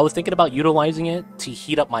vent. I was thinking about utilizing it to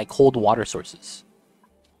heat up my cold water sources.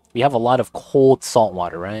 We have a lot of cold salt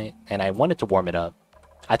water, right? And I wanted to warm it up.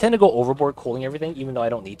 I tend to go overboard cooling everything, even though I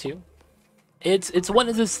don't need to. It's one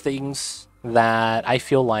of those things that I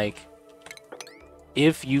feel like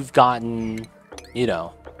if you've gotten, you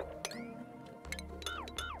know,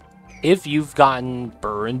 if you've gotten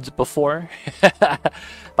burned before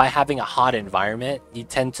by having a hot environment, you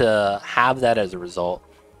tend to have that as a result.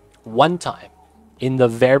 One time, in the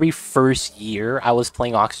very first year I was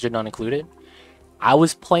playing Oxygen Unincluded, I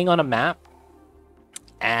was playing on a map,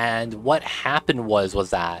 and what happened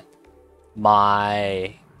was that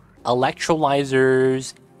my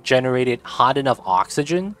electrolyzers generated hot enough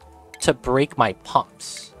oxygen to break my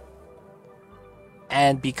pumps.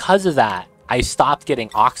 And because of that, I stopped getting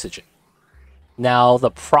oxygen. Now, the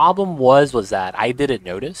problem was that I didn't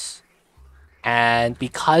notice. And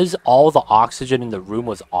because all the oxygen in the room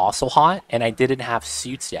was also hot, and I didn't have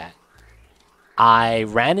suits yet, I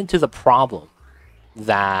ran into the problem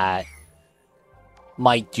that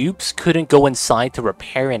my dupes couldn't go inside to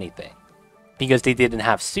repair anything because they didn't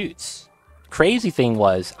have suits. crazy thing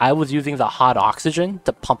was I was using the hot oxygen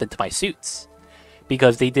to pump into my suits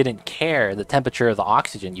because they didn't care the temperature of the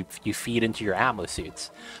oxygen you feed into your Atmo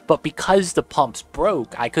suits. But because the pumps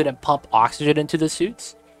broke, I couldn't pump oxygen into the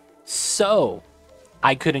suits, so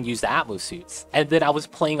I couldn't use the Atmo suits. And then I was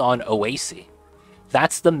playing on Oasis.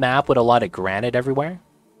 That's the map with a lot of granite everywhere,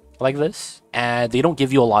 like this. And they don't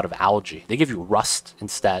give you a lot of algae. They give you rust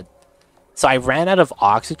instead. So I ran out of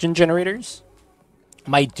oxygen generators.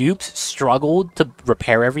 My dupes struggled to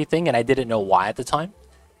repair everything, and I didn't know why at the time.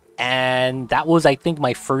 And that was, I think,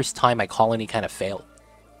 my first time my colony kind of failed.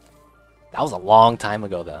 That was a long time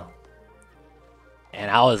ago, though. And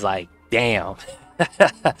I was like, damn.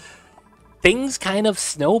 Things kind of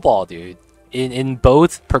snowball, dude. In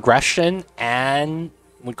both progression and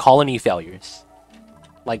with colony failures.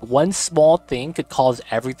 Like, one small thing could cause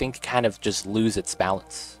everything to kind of just lose its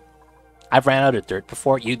balance. I've ran out of dirt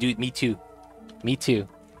before. You, dude, me too. Me too.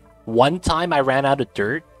 One time I ran out of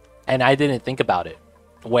dirt, and I didn't think about it.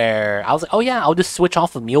 Where I was like, oh yeah, I'll just switch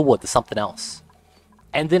off of mealwood to something else.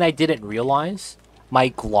 And then I didn't realize my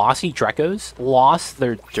glossy Drecos lost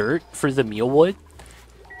their dirt for the mealwood,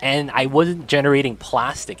 and I wasn't generating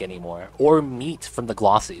plastic anymore, or meat from the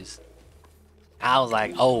glossies. I was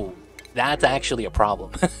like, oh, that's actually a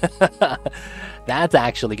problem. That's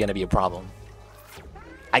actually going to be a problem.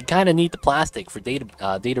 I kind of need the plastic for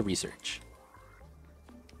data research.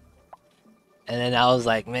 And then I was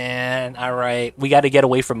like, man, alright, we got to get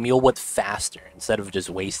away from mealwood faster instead of just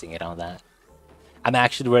wasting it on that. I'm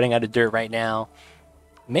actually running out of dirt right now.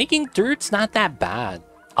 Making dirt's not that bad.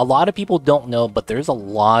 A lot of people don't know, but there's a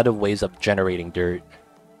lot of ways of generating dirt.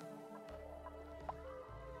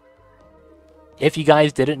 If you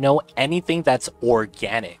guys didn't know, anything that's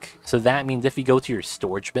organic. So that means if you go to your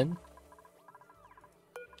storage bin,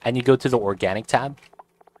 and you go to the organic tab,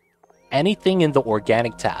 anything in the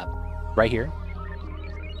organic tab, right here,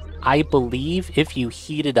 I believe if you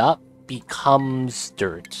heat it up, becomes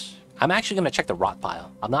dirt. I'm actually going to check the rot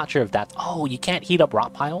pile. I'm not sure if that's... Oh, you can't heat up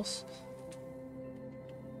rot piles?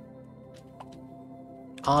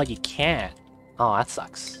 Oh, you can't. Oh, that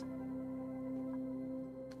sucks.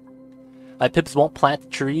 My pips won't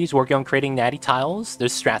plant trees, working on creating natty tiles.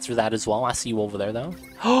 There's strats for that as well. I see you over there, though.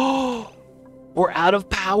 Oh, we're out of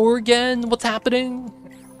power again? What's happening?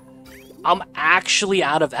 I'm actually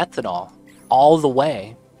out of ethanol. All the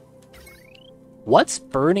way. What's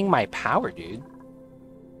burning my power, dude?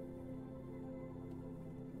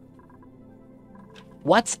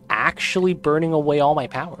 What's actually burning away all my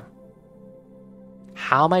power?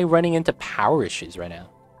 How am I running into power issues right now?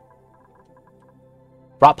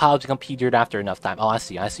 Rot piles become pea dirt after enough time. Oh, I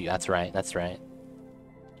see, I see. That's right, that's right.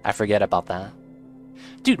 I forget about that.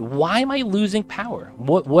 Dude, why am I losing power?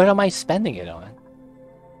 What am I spending it on?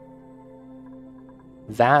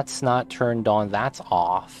 That's not turned on, that's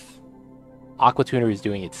off. Aquatuner is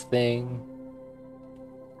doing its thing.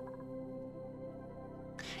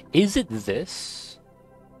 Is it this?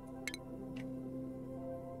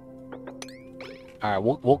 Alright,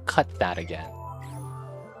 we'll cut that again.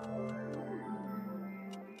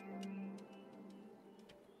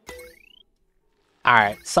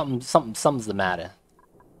 Alright, something's the matter.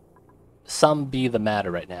 Some be the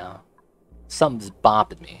matter right now. Something's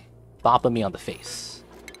bopping me. Bopping me on the face.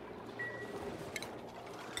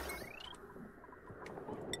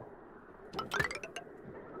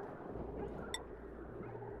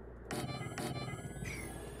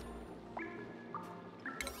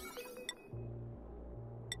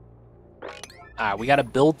 Alright, we gotta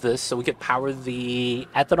build this so we could power the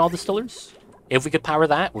ethanol distillers. If we could power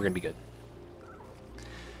that, we're gonna be good.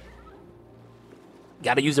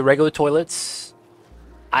 Gotta use the regular toilets.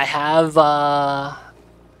 I have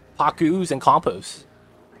Pakus and compost.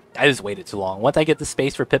 I just waited too long. Once I get the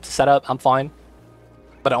space for pips set up, I'm fine.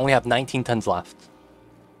 But I only have 19 tons left.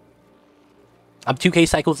 I'm 2k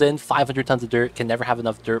cycles in, 500 tons of dirt. Can never have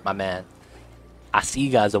enough dirt, my man. I see you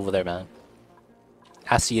guys over there, man.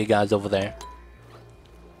 I see you guys over there.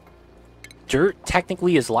 Dirt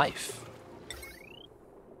technically is life.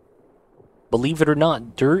 Believe it or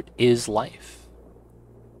not, dirt is life.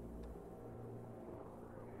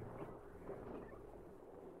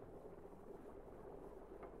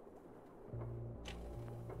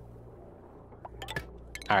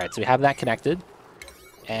 Alright, so we have that connected.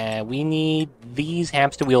 And we need these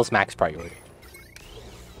hamster wheels max priority.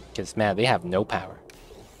 Because, man, they have no power.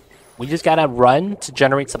 We just gotta run to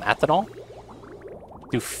generate some ethanol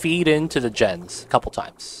to feed into the gens a couple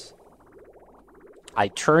times. I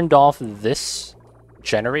turned off this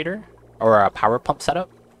generator, or a power pump setup.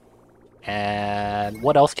 And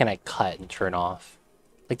what else can I cut and turn off?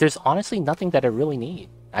 Like, there's honestly nothing that I really need.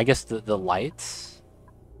 I guess the lights.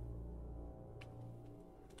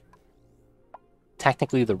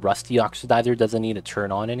 Technically, the rusty oxidizer doesn't need to turn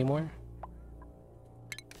on anymore.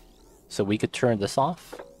 So we could turn this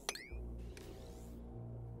off.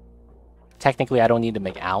 Technically, I don't need to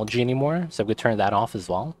make algae anymore, so we could turn that off as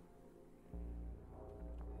well.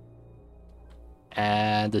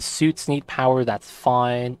 And the suits need power, that's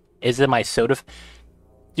fine. Is it my soda...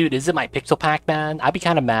 Dude, is it my pixel pack, man? I'd be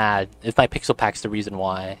kind of mad if my pixel pack's the reason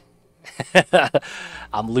why.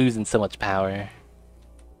 I'm losing so much power.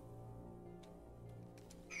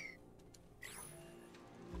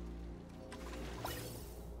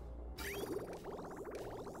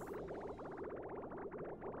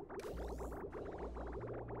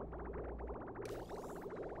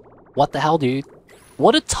 What the hell, dude?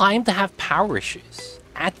 What a time to have power issues.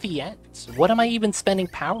 At the end. What am I even spending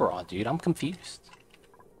power on, dude? I'm confused.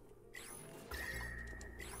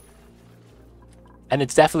 And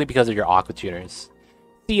it's definitely because of your aqua tuners.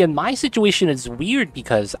 See, in my situation, it's weird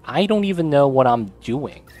because I don't even know what I'm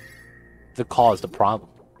doing to cause the problem.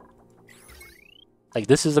 Like,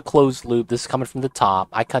 this is a closed loop. This is coming from the top.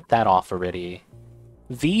 I cut that off already.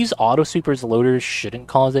 These auto supers loaders shouldn't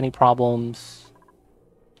cause any problems.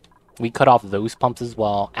 We cut off those pumps as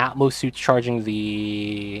well. Atmos suits charging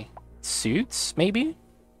the suits, maybe?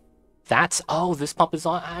 That's... Oh, this pump is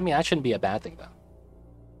on. I mean, that shouldn't be a bad thing, though.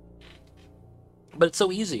 But it's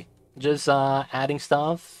so easy. Just adding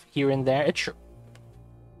stuff here and there. It's true.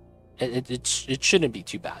 It shouldn't be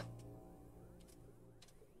too bad.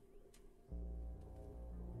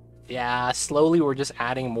 Yeah, slowly we're just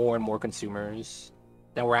adding more and more consumers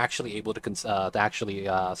that we're actually able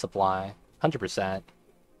to supply. 100%.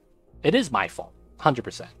 It is my fault.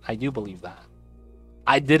 100%. I do believe that.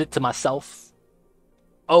 I did it to myself.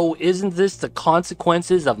 Oh, isn't this the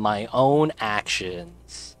consequences of my own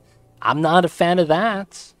actions? I'm not a fan of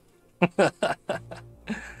that. That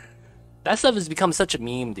stuff has become such a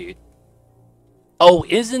meme, dude. Oh,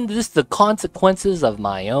 isn't this the consequences of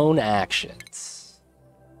my own actions?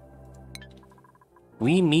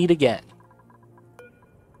 We meet again.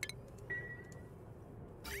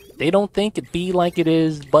 They don't think it be like it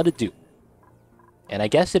is, but it do. And I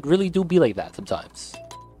guess it really do be like that sometimes.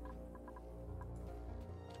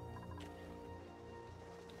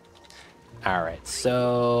 Alright,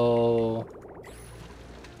 so...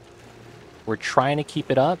 we're trying to keep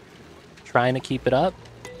it up. Trying to keep it up.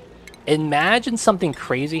 Imagine something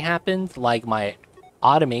crazy happened, like my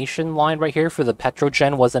automation line right here for the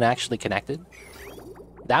Petrogen wasn't actually connected.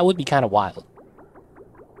 That would be kind of wild.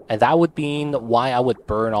 And that would mean why I would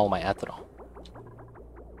burn all my ethanol.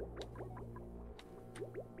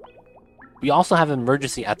 We also have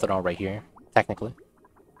emergency ethanol right here, technically.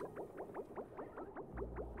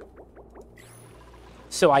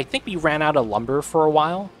 So I think we ran out of lumber for a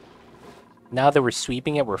while. Now that we're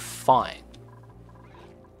sweeping it, we're fine.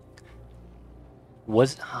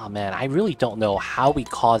 Oh man, I really don't know how we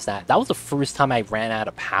caused that. That was the first time I ran out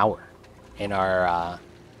of power in our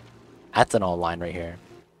ethanol line right here.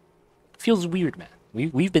 Feels weird, man.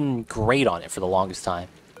 We've been great on it for the longest time.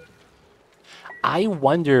 I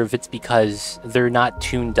wonder if it's because they're not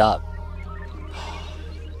tuned up.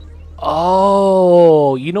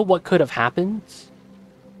 Oh, you know what could have happened?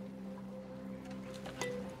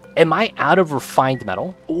 Am I out of refined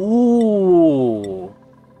metal? Ooh.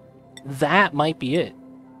 That might be it.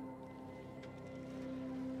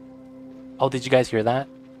 Oh, did you guys hear that?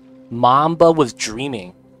 Mamba was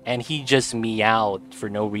dreaming, and he just meowed for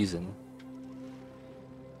no reason.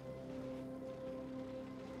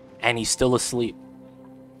 And he's still asleep.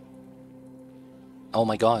 Oh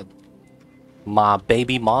my god. My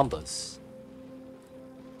baby Mambas.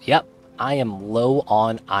 Yep, I am low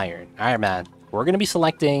on iron. Alright, man. We're going to be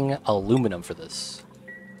selecting aluminum for this.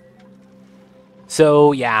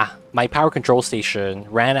 So, yeah, my power control station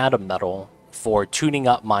ran out of metal for tuning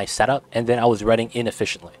up my setup, and then I was running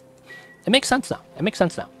inefficiently. It makes sense now. It makes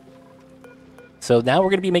sense now. So now we're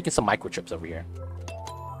going to be making some microchips over here.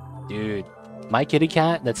 Dude, my kitty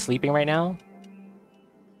cat that's sleeping right now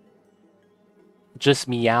just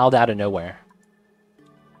meowed out of nowhere.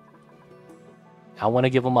 I want to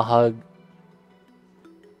give him a hug.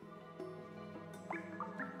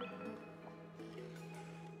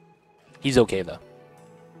 He's okay, though.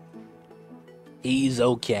 He's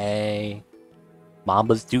okay.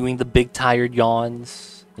 Mamba's doing the big tired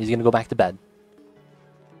yawns. He's gonna go back to bed.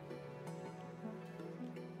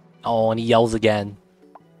 Oh, and he yells again.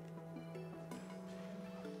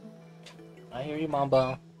 I hear you,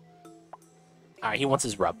 Mamba. Alright, he wants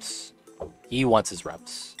his rubs. He wants his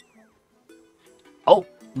rubs. Oh,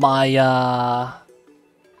 my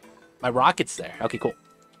My rocket's there. Okay, cool.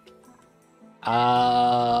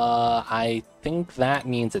 I think that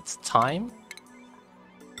means it's time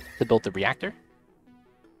to build the reactor.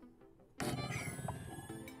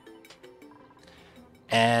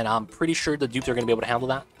 And I'm pretty sure the dupes are going to be able to handle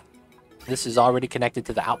that. This is already connected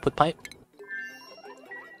to the output pipe.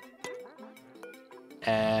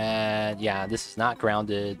 And yeah, this is not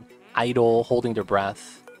grounded. Idle, holding their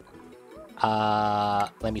breath.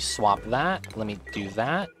 Let me swap that. Let me do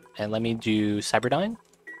that. And let me do Cyberdyne.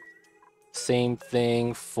 Same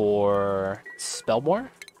thing for Spellmore.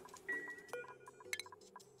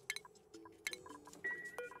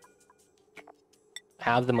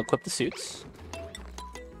 Have them equip the suits.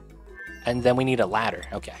 And then we need a ladder.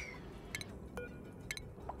 Okay.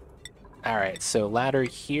 Alright, so ladder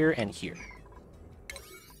here and here.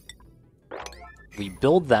 We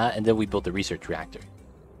build that, and then we build the research reactor.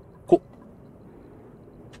 Cool.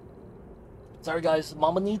 Sorry guys,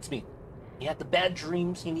 Mama needs me. He had the bad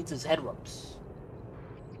dreams, he needs his head rubs.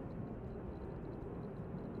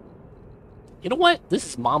 You know what? This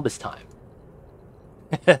is Mamba's time.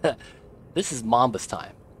 This is Mamba's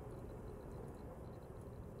time.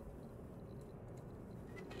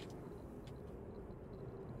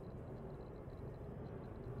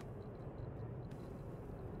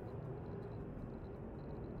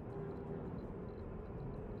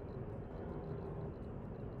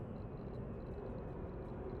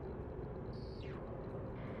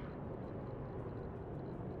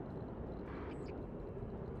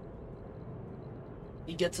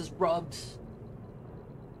 He gets his rubs.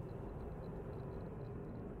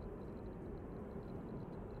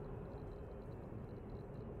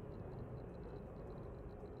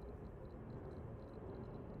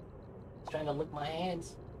 He's trying to lick my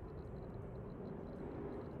hands.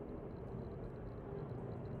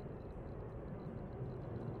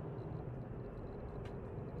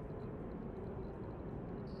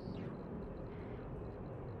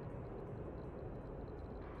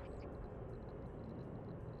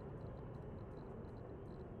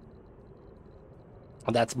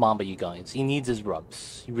 That's Mamba, you guys. He needs his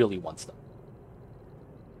rubs. He really wants them.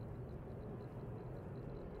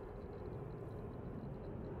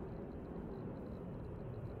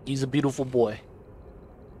 He's a beautiful boy.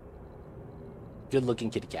 Good-looking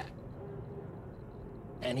kitty cat.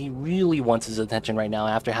 And he really wants his attention right now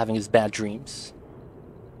after having his bad dreams.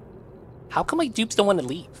 How come my dupes don't want to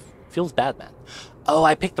leave? Feels bad, man. Oh,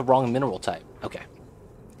 I picked the wrong mineral type. Okay.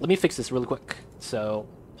 Let me fix this really quick. So,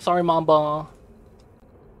 sorry, Mamba.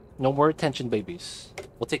 No more attention, babies.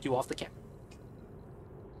 We'll take you off the camera.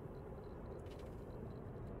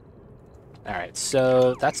 Alright,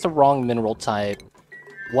 so that's the wrong mineral type.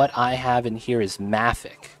 What I have in here is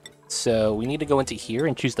Mafic. So we need to go into here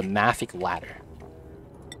and choose the Mafic ladder.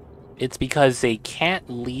 It's because they can't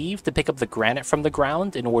leave to pick up the granite from the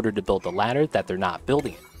ground in order to build the ladder that they're not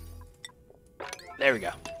building it. There we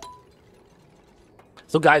go.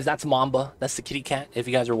 So guys, that's Mamba. That's the kitty cat, if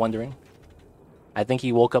you guys are wondering. I think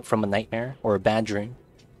he woke up from a nightmare or a bad dream.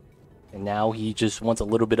 And now he just wants a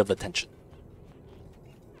little bit of attention.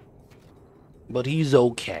 But he's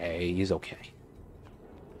okay. He's okay.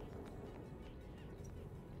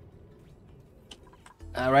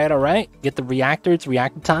 Alright, alright. Get the reactor. It's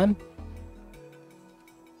reactor time.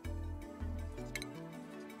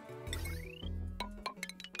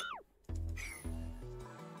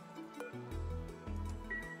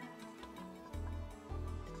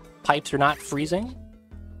 Pipes are not freezing?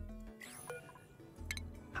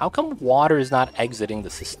 How come water is not exiting the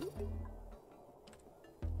system?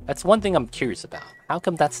 That's one thing I'm curious about. How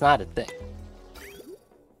come that's not a thing?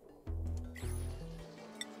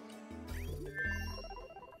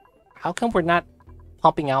 How come we're not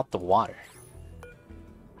pumping out the water?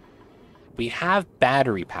 We have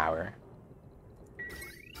battery power.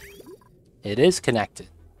 It is connected.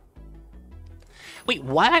 Wait,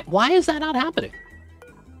 why is that not happening?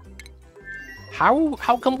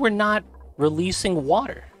 How come we're not releasing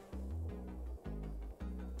water?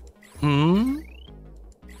 I'm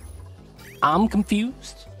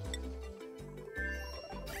confused.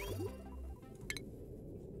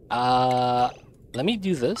 Let me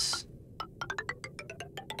do this.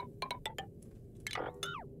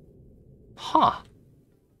 Huh.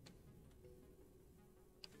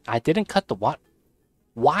 I didn't cut the water.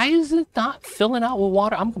 Why is it not filling out with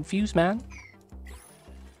water? I'm confused, man.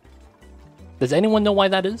 Does anyone know why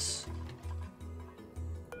that is?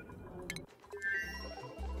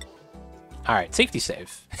 Alright, safety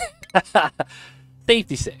save.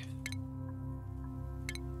 Safety save.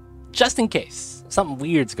 Just in case something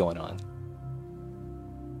weird's going on.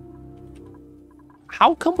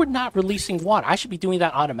 How come we're not releasing water? I should be doing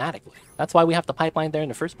that automatically. That's why we have the pipeline there in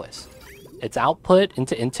the first place. It's output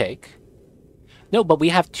into intake. No, but we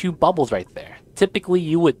have 2 bubbles right there. Typically,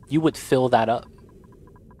 you would fill that up.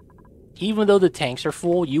 Even though the tanks are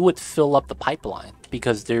full, you would fill up the pipeline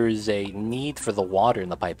because there is a need for the water in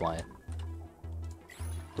the pipeline.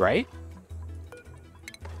 Right?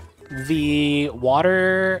 The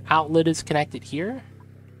water outlet is connected here.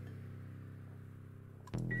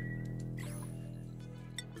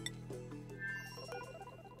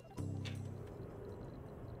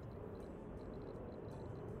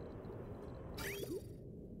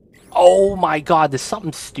 Oh my god, did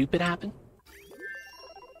something stupid happen?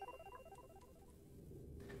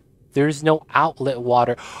 There's no outlet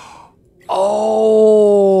water. Oh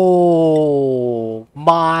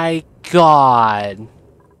my god.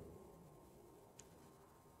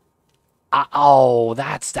 Oh,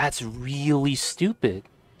 that's really stupid.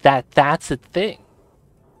 That's a thing.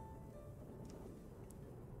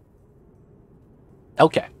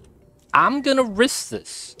 Okay. I'm gonna risk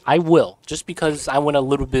this. I will, just because I want a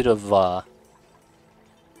little bit of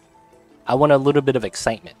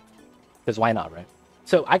excitement. Because why not, right?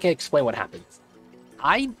 So I can explain what happened.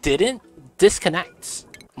 I didn't disconnect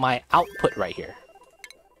my output right here.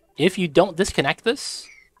 If you don't disconnect this,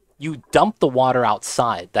 you dump the water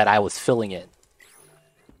outside that I was filling in.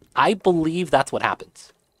 I believe that's what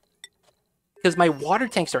happens. Because my water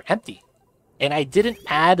tanks are empty. And I didn't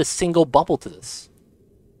add a single bubble to this.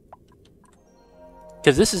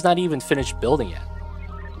 Because this is not even finished building yet.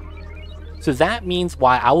 So that means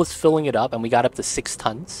why I was filling it up and we got up to 6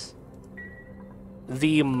 tons.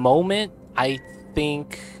 The moment I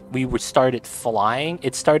think we started flying,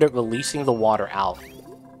 it started releasing the water out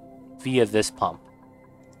via this pump.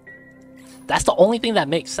 That's the only thing that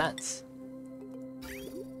makes sense.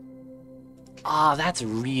 Ah, that's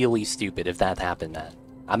really stupid if that happened, man.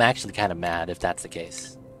 I'm actually kind of mad if that's the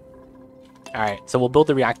case. Alright, so we'll build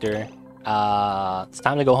the reactor. It's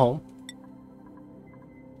time to go home.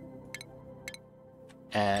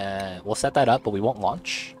 And we'll set that up, but we won't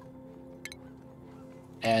launch.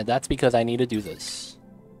 And that's because I need to do this.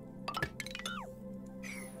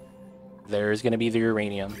 There's gonna be the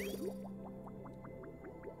uranium.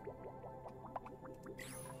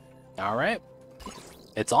 Alright.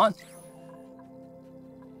 It's on.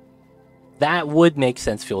 That would make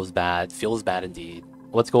sense. Feels bad. Feels bad indeed.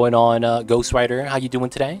 What's going on, Ghost Rider? How you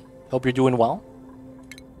doing today? Hope you're doing well.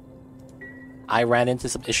 I ran into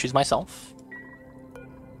some issues myself.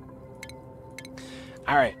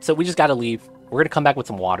 Alright, so we just gotta leave. We're gonna come back with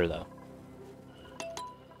some water, though.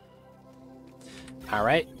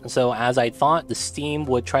 Alright, so as I thought, the steam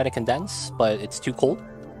would try to condense, but it's too cold.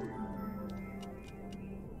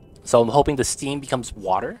 So I'm hoping the steam becomes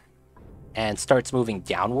water and starts moving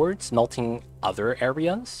downwards, melting other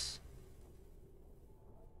areas.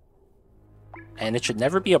 And it should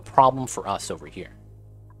never be a problem for us over here.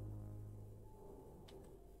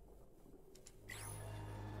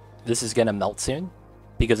 This is gonna melt soon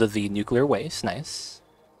because of the nuclear waste. Nice.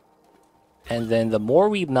 And then the more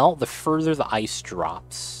we melt, the further the ice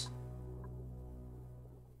drops.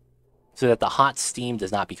 So that the hot steam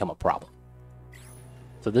does not become a problem.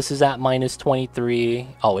 So this is at minus 23.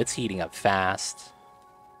 Oh, it's heating up fast.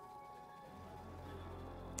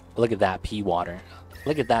 Look at that pea water.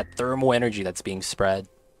 Look at that thermal energy that's being spread.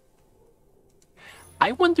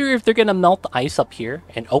 I wonder if they're gonna melt the ice up here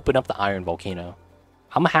and open up the iron volcano.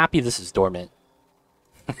 I'm happy this is dormant.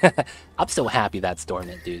 I'm so happy that's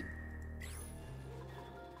dormant, dude.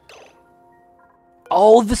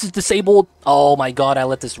 Oh, this is disabled. Oh my god, I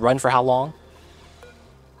let this run for how long?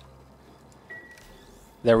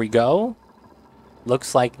 There we go.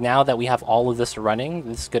 Looks like now that we have all of this running,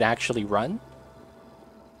 this could actually run.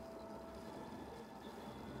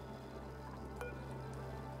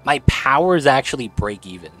 My powers actually break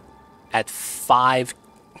even at 5.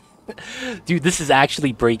 Dude, this is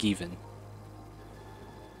actually break even.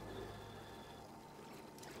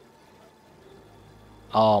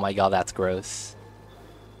 Oh my god, that's gross.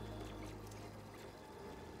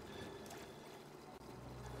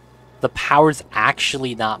 The power's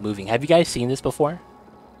actually not moving. Have you guys seen this before?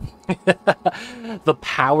 The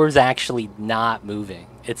power's actually not moving.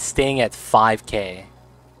 It's staying at 5K.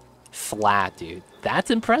 Flat, dude. That's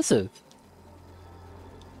impressive.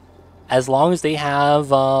 As long as they have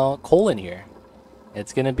coal in here.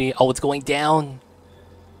 It's gonna be... Oh, it's going down.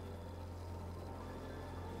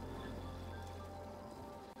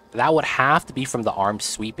 That would have to be from the arm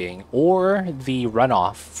sweeping or the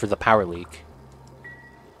runoff for the power leak.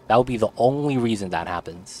 That would be the only reason that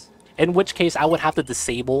happens. In which case, I would have to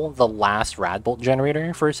disable the last rad bolt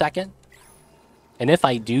generator for a second. And if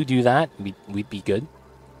I do that, we'd be good.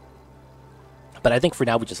 But I think for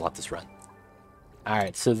now, we just let this run.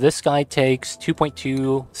 Alright, so this guy takes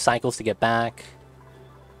 2.2 cycles to get back.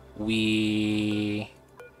 We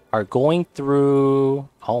are going through...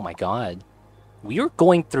 Oh my god. We are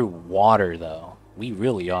going through water, though. We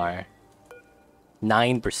really are.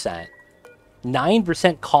 9%.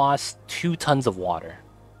 9% costs 2 tons of water.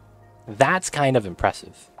 That's kind of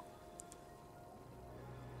impressive.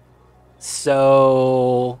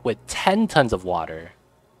 So, with 10 tons of water,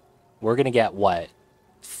 we're gonna get what?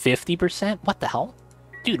 50%? What the hell?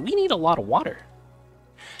 Dude, we need a lot of water.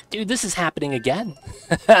 Dude, this is happening again.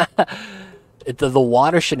 the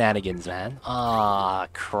water shenanigans, man. Ah,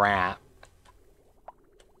 crap.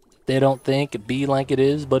 They don't think it be like it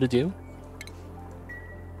is, but it do.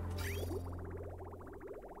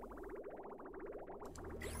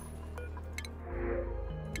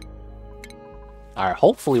 Alright,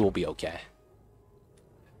 hopefully we'll be okay.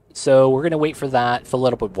 So we're gonna wait for that, fill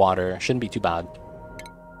it up with water. Shouldn't be too bad.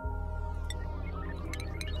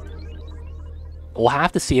 We'll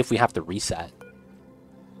have to see if we have to reset.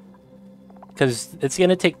 Because it's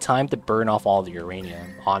gonna take time to burn off all the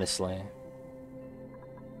uranium, honestly.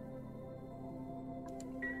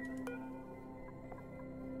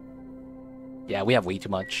 Yeah, we have way too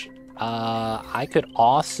much. I could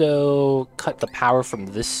also cut the power from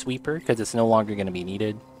this sweeper because it's no longer going to be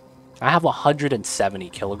needed. I have 170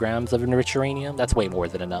 kilograms of enriched uranium. That's way more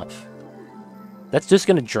than enough. That's just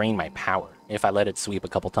going to drain my power if I let it sweep a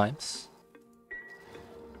couple times.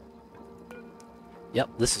 Yep,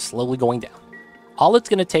 this is slowly going down. All it's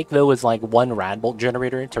going to take, though, is like one Radbolt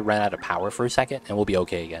generator to run out of power for a second, and we'll be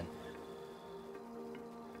okay again.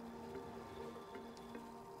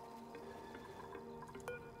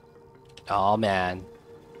 Oh, man.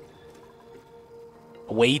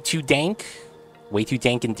 Way too dank. Way too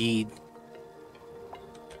dank indeed.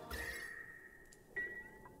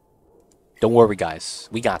 Don't worry, guys.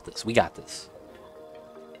 We got this. We got this.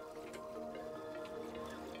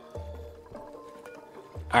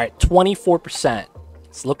 Alright, 24%.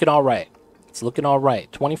 It's looking alright. It's looking alright.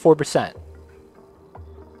 24%.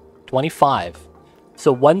 25%.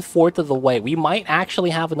 So 1/4 of the way. We might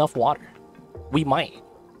actually have enough water. We might.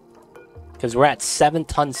 Because we're at 7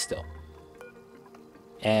 tons still.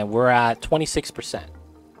 And we're at 26%.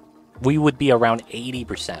 We would be around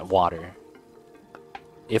 80% water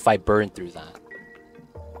if I burn through that.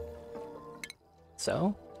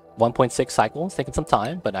 So, 1.6 cycles, taking some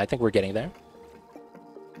time, but I think we're getting there.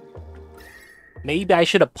 Maybe I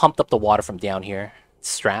should have pumped up the water from down here.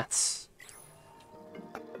 Strats.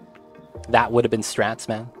 That would have been strats,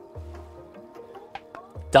 man.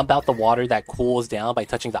 Dump out the water that cools down by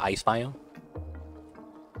touching the ice biome.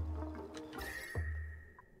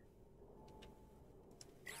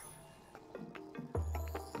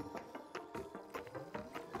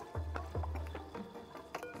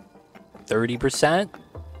 %.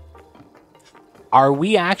 Are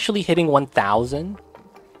we actually hitting 1,000?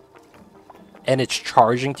 And it's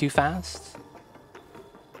charging too fast?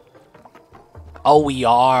 Oh, we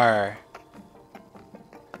are.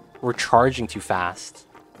 We're charging too fast.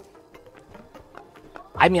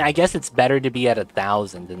 I mean, I guess it's better to be at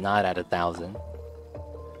 1,000 than not at 1,000.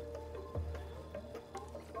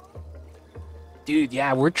 Dude,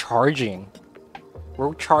 yeah, we're charging.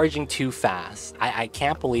 We're charging too fast. I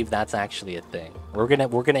can't believe that's actually a thing. We're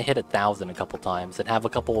gonna hit 1,000 a couple times and have a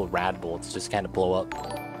couple of rad bolts just kind of blow up.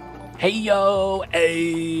 Hey yo,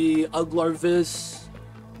 hey Uglarvis,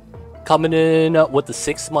 coming in with the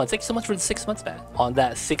 6 months. Thank you so much for the 6 months, man. On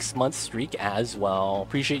that 6-month streak as well.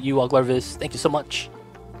 Appreciate you, Uglarvis. Thank you so much.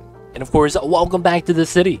 And of course, welcome back to the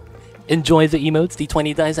city. Enjoy the emotes,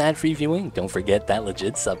 D20 dice ad-free viewing. Don't forget that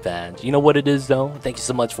legit sub badge. You know what it is though. Thank you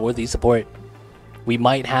so much for the support. We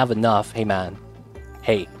might have enough. Hey, man.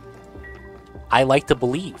 Hey. I like to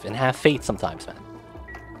believe and have faith sometimes, man.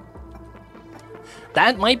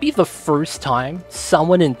 That might be the first time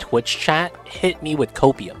someone in Twitch chat hit me with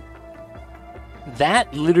copium.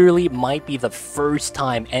 That literally might be the first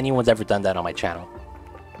time anyone's ever done that on my channel.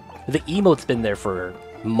 The emote's been there for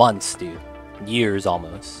months, dude. Years,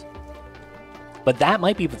 almost. But that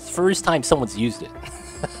might be the first time someone's used it.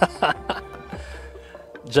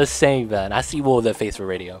 Just saying, man. I see Will the face for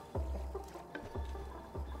radio.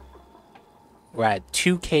 We're at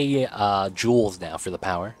 2k joules now for the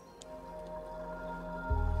power.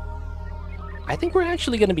 I think we're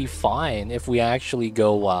actually going to be fine if we actually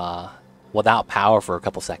go without power for a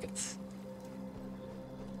couple seconds.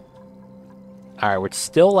 Alright, we're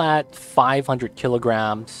still at 500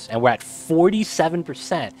 kilograms, and we're at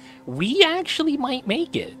 47%. We actually might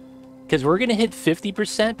make it. Because we're going to hit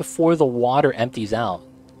 50% before the water empties out.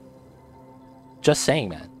 Just saying,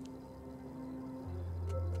 man.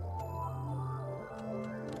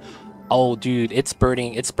 Oh, dude, it's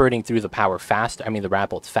burning through the power fast. I mean, the rat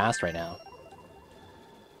bolt's fast right now.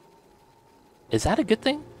 Is that a good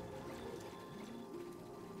thing?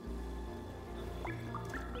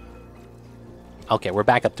 Okay, we're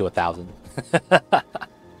back up to 1,000.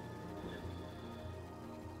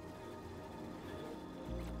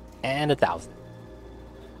 And 1,000.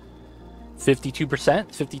 52%,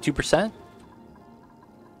 52%.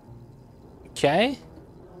 Okay.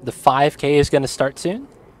 The 5K is going to start soon.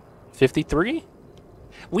 53.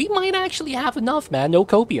 We might actually have enough, man. No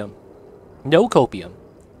copium. No copium.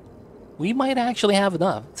 We might actually have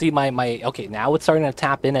enough. See, okay, now it's starting to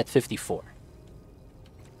tap in at 54.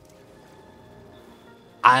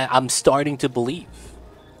 I'm starting to believe.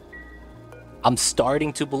 I'm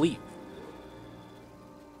starting to believe.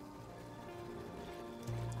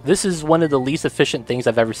 This is one of the least efficient things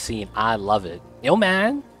I've ever seen. I love it. Yo,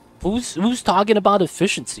 man. Who's talking about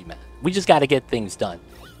efficiency, man? We just got to get things done.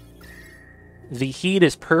 The heat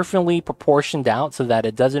is perfectly proportioned out so that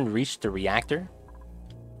it doesn't reach the reactor.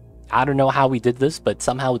 I don't know how we did this, but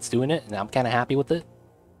somehow it's doing it, and I'm kind of happy with it.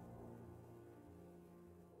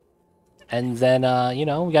 And then, you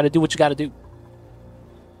know, we got to do what you got to do.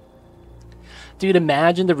 Dude,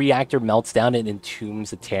 imagine the reactor melts down and entombs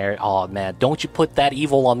the tear. Oh, man. Don't you put that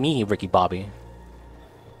evil on me, Ricky Bobby.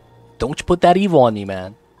 Don't you put that evil on me,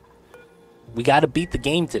 man. We got to beat the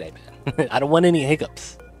game today, man. I don't want any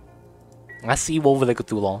hiccups. I see you over there,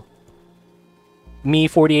 Cthulhu. Me,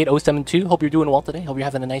 48072. Hope you're doing well today. Hope you're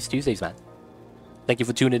having a nice Tuesdays, man. Thank you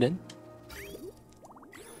for tuning in.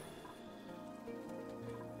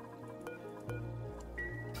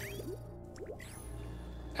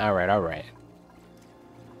 Alright, alright.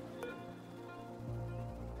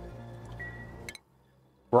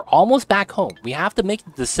 We're almost back home. We have to make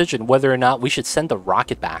the decision whether or not we should send the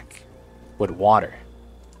rocket back with water.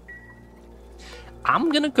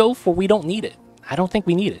 I'm gonna go for we don't need it. I don't think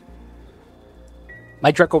we need it.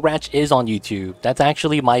 My Draco Ranch is on YouTube. That's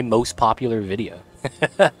actually my most popular video.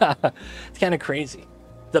 It's kind of crazy.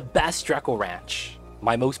 The best Draco Ranch.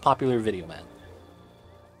 My most popular video, man.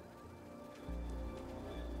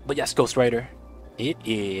 But yes, Ghost Rider. It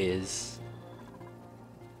is.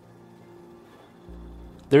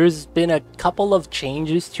 There's been a couple of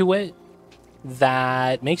changes to it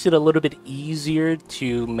that makes it a little bit easier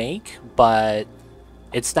to make, but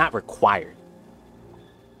it's not required.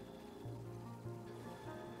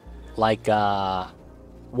 Like,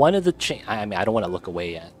 one of the I mean, I don't want to look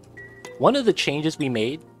away yet. One of the changes we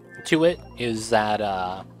made to it is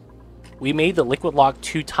that we made the liquid lock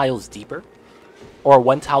 2 tiles deeper, or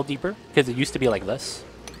 1 tile deeper, because it used to be like this.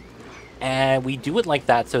 And we do it like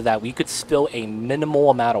that so that we could spill a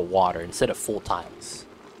minimal amount of water instead of full tiles.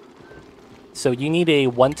 So you need a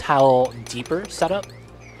 1 tile deeper setup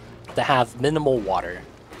to have minimal water.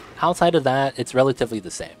 Outside of that, it's relatively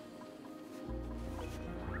the same.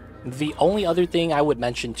 The only other thing I would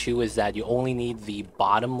mention too is that you only need the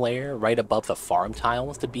bottom layer right above the farm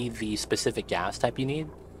tiles to be the specific gas type you need.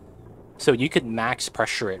 So you could max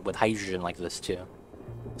pressure it with hydrogen like this too,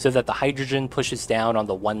 so that the hydrogen pushes down on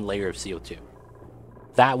the 1 layer of CO2.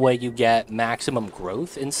 That way you get maximum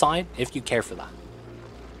growth inside if you care for that.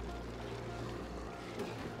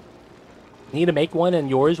 Need to make one and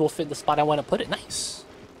yours will fit the spot I want to put it. Nice.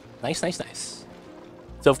 Nice, nice, nice.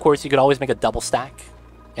 So of course you could always make a double stack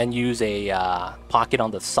and use a pocket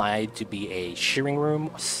on the side to be a shearing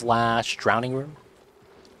room / drowning room.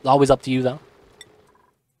 It's always up to you though.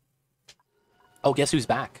 Oh, guess who's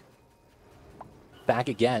back? Back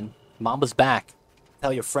again. Mamba's back.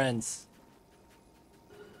 Tell your friends.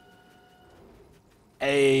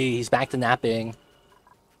 Hey, he's back to napping.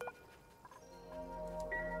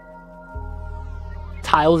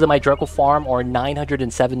 Tiles in my Draco farm are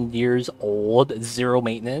 907 years old, 0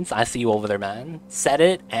 maintenance. I see you over there, man. Set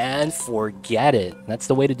it and forget it. That's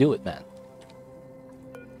the way to do it, man.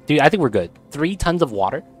 Dude, I think we're good. 3 tons of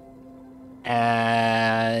water.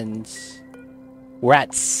 And we're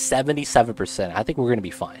at 77%. I think we're going to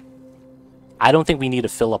be fine. I don't think we need to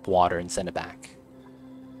fill up water and send it back.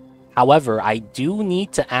 However, I do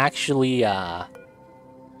need to actually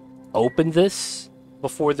open this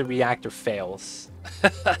before the reactor fails.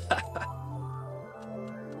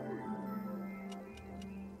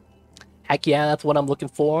 Heck yeah, that's what I'm looking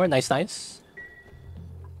for. Nice, nice.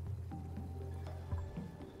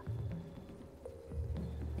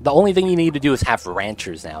 The only thing you need to do is have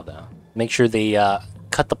ranchers now, though. Make sure they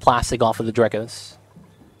cut the plastic off of the Dracos.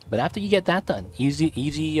 But after you get that done, easy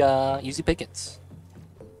pickings.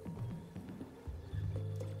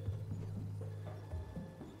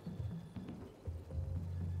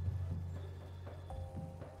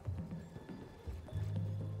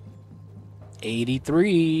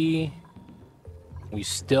 83. We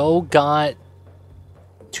still got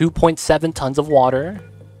 2.7 tons of water.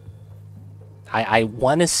 I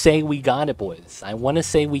want to say we got it, boys. I want to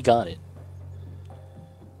say we got it.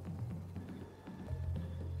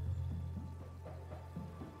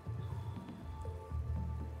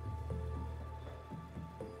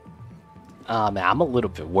 Man, I'm a little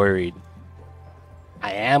bit worried.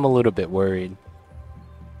 I am a little bit worried.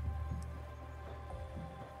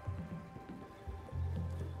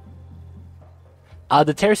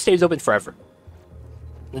 The tear stays open forever.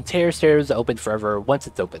 The tear stays open forever once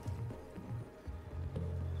it's open.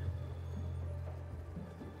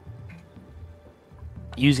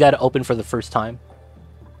 You just gotta open for the first time.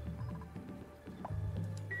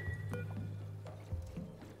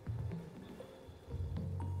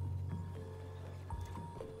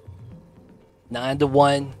 Nine to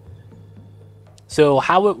 1. So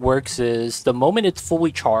how it works is the moment it's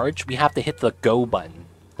fully charged, we have to hit the go button.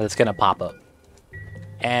 That's gonna pop up.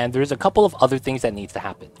 And there's a couple of other things that needs to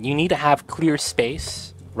happen. You need to have clear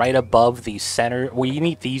space right above the center. Well, you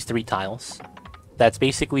need these 3 tiles. That's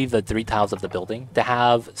basically the 3 tiles of the building to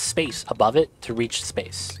have space above it to reach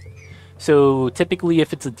space. So typically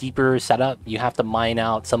if it's a deeper setup, you have to mine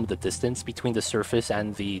out some of the distance between the surface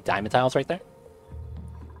and the diamond tiles right there.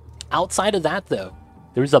 Outside of that though,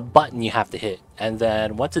 there's a button you have to hit. And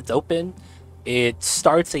then once it's open, it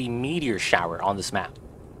starts a meteor shower on this map.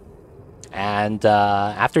 And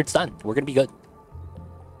after it's done, we're going to be good.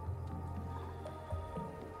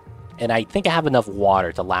 And I think I have enough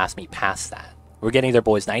water to last me past that. We're getting there,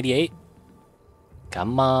 boys. 98.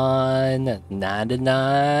 Come on.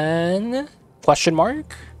 99. Question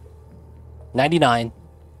mark? 99.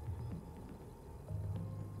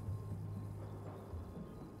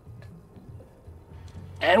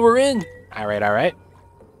 And we're in. All right, all right.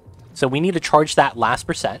 So we need to charge that last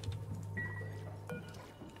percent.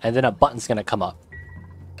 And then a button's gonna come up.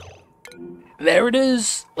 There it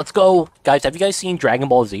is. Let's go. Guys, have you guys seen Dragon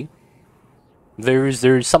Ball Z?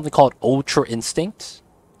 There's something called Ultra Instinct.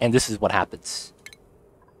 And this is what happens.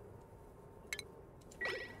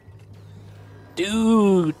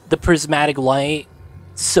 Dude, the prismatic light.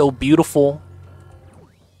 So beautiful.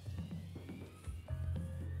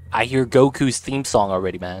 I hear Goku's theme song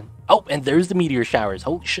already, man. Oh, and there's the meteor showers.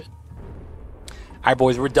 Holy shit. Alright,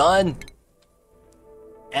 boys, we're done.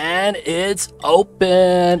 And it's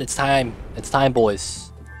open. It's time. It's time,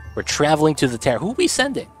 boys. We're traveling to the Terra. Who are we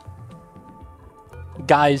sending?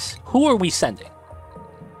 Guys, who are we sending?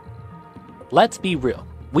 Let's be real.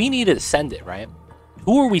 We needed to send it, right?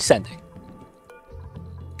 Who are we sending?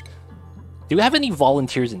 Do we have any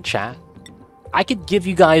volunteers in chat? I could give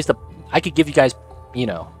you guys, you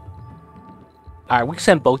know. Alright, we can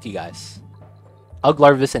send both you guys.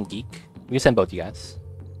 Uglarvis and Geek. We can send both you guys.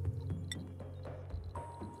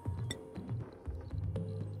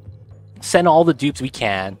 Send all the dupes we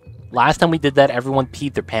can. Last time we did that, everyone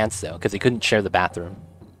peed their pants though, because they couldn't share the bathroom.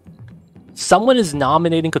 Someone is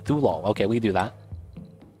nominating Cthulhu. Okay, we do that.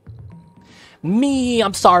 Me,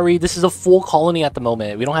 I'm sorry. This is a full colony at the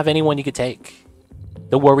moment. We don't have anyone you could take.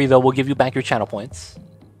 Don't worry though, we'll give you back your channel points.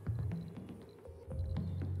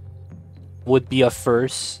 Would be a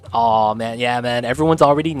first. Oh man, yeah man. Everyone's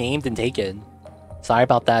already named and taken. Sorry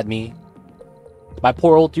about that, me. My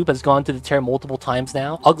poor old dupe has gone to the Terra multiple times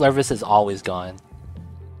now. Uglarvis is always gone.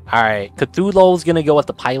 Alright, Cthulhu's gonna go with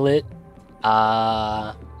the pilot.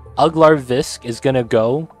 Uglarvisk is gonna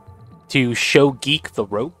go to show Geek the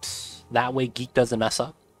ropes. That way Geek doesn't mess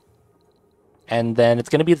up. And then it's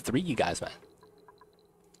gonna be the 3 of you guys, man.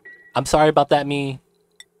 I'm sorry about that, me.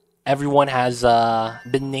 Everyone has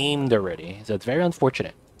been named already, so it's very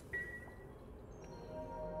unfortunate.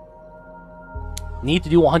 Need to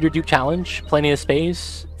do 100 dupe challenge. Plenty of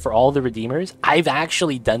space for all the redeemers. I've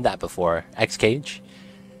actually done that before, X-Cage.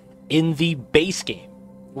 In the base game.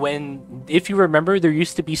 When, if you remember, there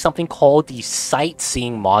used to be something called the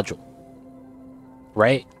sightseeing module.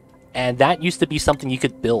 Right? And that used to be something you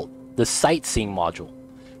could build. The sightseeing module.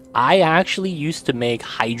 I actually used to make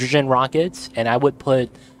hydrogen rockets, and I would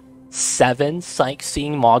put 7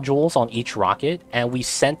 sightseeing modules on each rocket, and we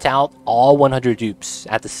sent out all 100 dupes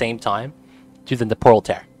at the same time to the Portal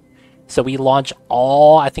Tear. So we launched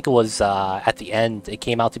all, I think it was at the end, it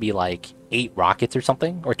came out to be like 8 rockets or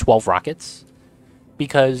something, or 12 rockets.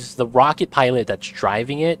 Because the rocket pilot that's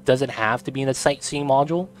driving it doesn't have to be in a sightseeing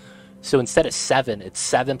module. So instead of 7, it's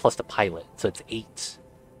 7 plus the pilot, so it's 8.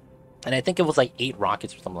 And I think it was like 8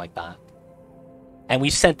 rockets or something like that. And we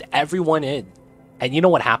sent everyone in. And you know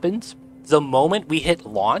what happened? The moment we hit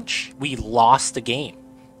launch, we lost the game.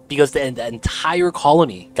 Because the entire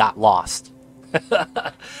colony got lost.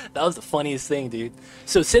 That was the funniest thing, dude.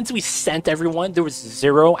 So since we sent everyone, there was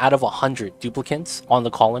 0 out of 100 duplicates on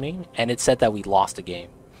the colony, and it said that we lost the game.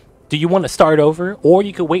 Do you want to start over, or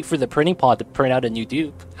you could wait for the printing pod to print out a new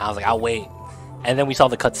dupe? I was like, I'll wait. And then we saw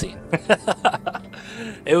the cutscene.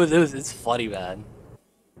 It's funny, man.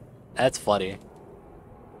 That's funny.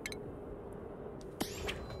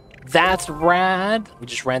 That's rad. We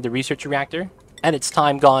just ran the research reactor. And it's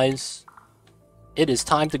time, guys. It is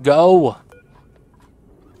time to go.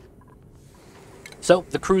 So,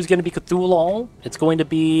 the crew is going to be Cthulhu. It's going to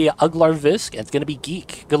be Uglar Visk. And it's going to be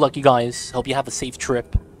Geek. Good luck, you guys. Hope you have a safe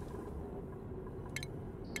trip.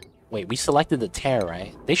 Wait, we selected the tear,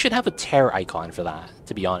 right? They should have a tear icon for that,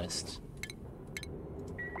 to be honest.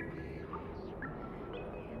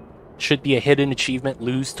 Should be a hidden achievement.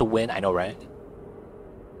 Lose to win. I know, right?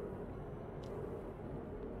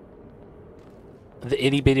 The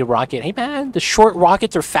itty bitty rocket. Hey man, the short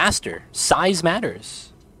rockets are faster. Size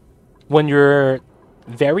matters. When you're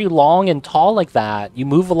very long and tall like that, you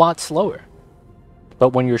move a lot slower. But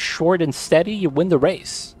when you're short and steady, you win the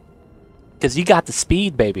race. Because you got the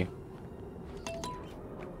speed, baby.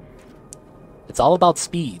 It's all about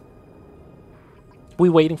speed. What are we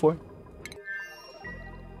waiting for?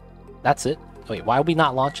 That's it. Wait, why are we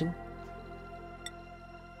not launching?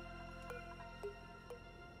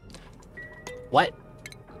 What?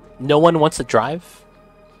 No one wants to drive?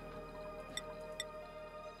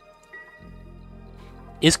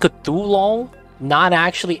 Is Cthulhu not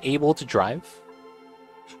actually able to drive?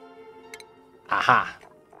 Aha.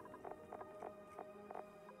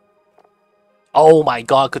 Oh my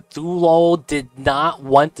god, Cthulhu did not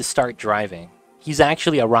want to start driving. He's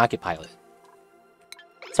actually a rocket pilot.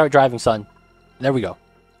 Start driving, son. There we go.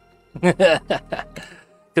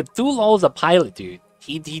 Cthulhu is a pilot, dude.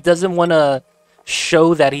 He doesn't want to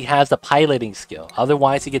show that he has the piloting skill.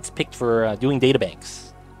 Otherwise, he gets picked for doing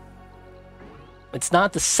databanks. It's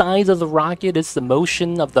not the size of the rocket, it's the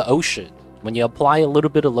motion of the ocean. When you apply a little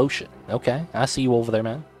bit of lotion. Okay, I see you over there,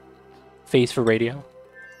 man. Face for radio.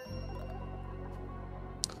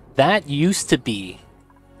 That used to be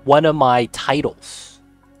one of my titles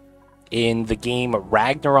in the game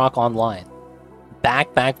Ragnarok Online.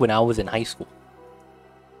 Back when I was in high school.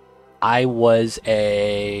 I was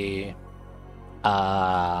a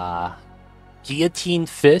guillotine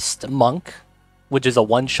fist monk, which is a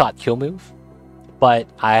one-shot kill move, but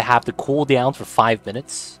I have to cool down for 5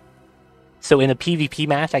 minutes. So in a PvP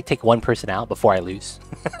match, I take one person out before I lose.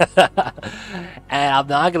 And I'm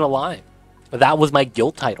not gonna lie, that was my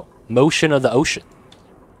guild title, Motion of the Ocean.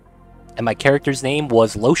 And my character's name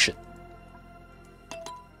was Lotion.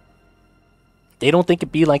 They don't think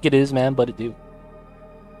it be like it is, man, but it do.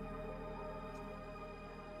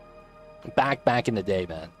 Back in the day,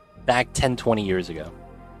 man. Back 10, 20 years ago.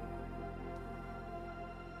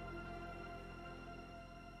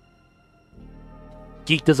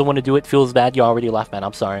 Geek doesn't want to do it. Feels bad. You already left, man.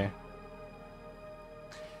 I'm sorry.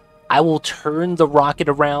 I will turn the rocket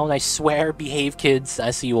around. I swear. Behave, kids.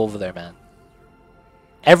 I see you over there, man.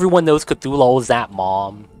 Everyone knows Cthulhu is that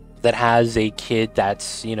mom that has a kid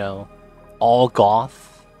that's, you know, all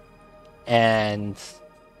goth. And,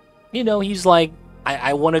 you know, he's like,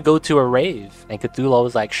 I want to go to a rave. And Cthulhu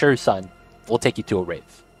was like, sure, son. We'll take you to a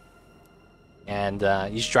rave. And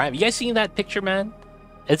he's driving. You guys seen that picture, man?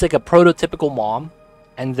 It's like a prototypical mom.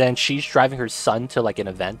 And then she's driving her son to like an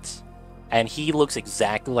event. And he looks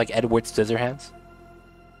exactly like Edward Scissorhands.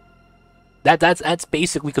 That's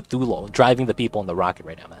basically Cthulhu driving the people in the rocket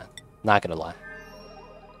right now, man. Not gonna lie.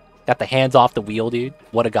 Got the hands off the wheel, dude.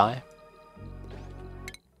 What a guy.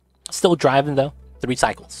 Still driving, though. 3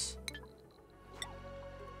 cycles.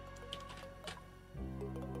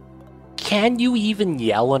 Can you even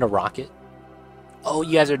yell in a rocket? Oh,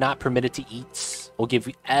 you guys are not permitted to eat. We'll give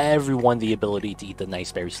everyone the ability to eat the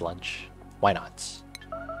nice berry sludge. Why not?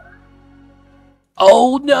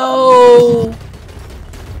 Oh, no!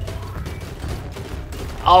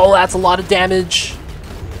 Oh, that's a lot of damage.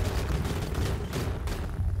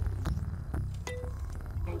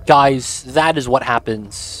 Guys, that is what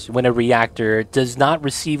happens when a reactor does not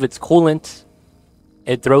receive its coolant.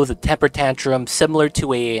 It throws a temper tantrum similar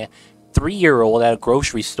to a 3-year-old at a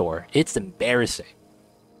grocery store. It's embarrassing.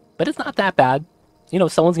 But it's not that bad. You know,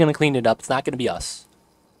 someone's going to clean it up. It's not going to be us.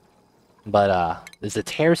 But, is the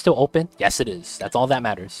tear still open? Yes, it is. That's all that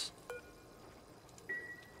matters.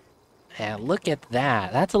 And look at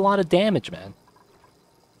that. That's a lot of damage, man.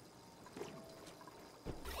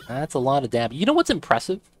 That's a lot of damage. You know what's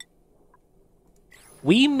impressive?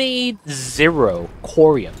 We made 0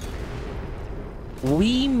 corium.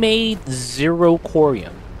 We made 0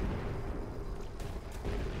 corium.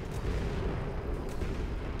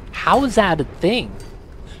 How is that a thing?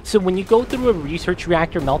 So when you go through a research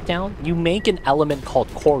reactor meltdown, you make an element called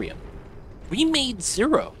corium. We made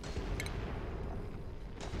 0.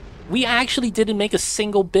 We actually didn't make a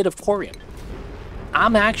single bit of corium.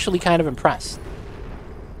 I'm actually kind of impressed.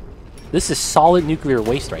 This is solid nuclear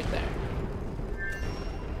waste right there.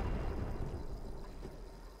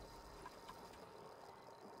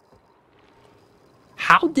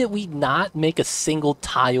 How did we not make a single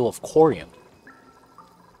tile of corium?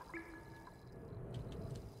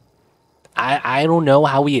 I don't know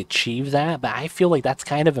how we achieved that, but I feel like that's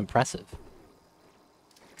kind of impressive.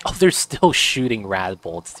 Oh, they're still shooting rad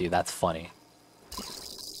bolts, dude. That's funny.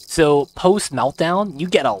 So, post-meltdown, you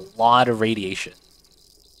get a lot of radiation.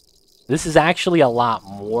 This is actually a lot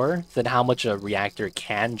more than how much a reactor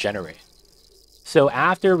can generate. So,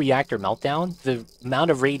 after reactor meltdown, the amount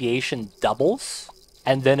of radiation doubles,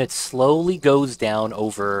 and then it slowly goes down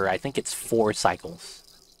over, I think it's 4 cycles.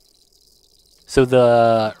 So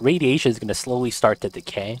the radiation is going to slowly start to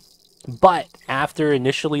decay. But after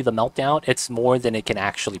initially the meltdown, it's more than it can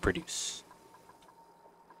actually produce.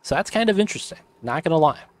 So that's kind of interesting, not going to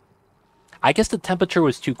lie. I guess the temperature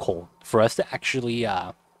was too cold for us to actually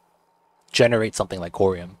generate something like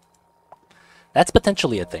corium. That's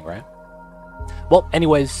potentially a thing, right? Well,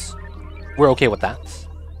 anyways, we're okay with that.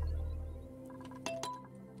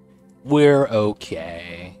 We're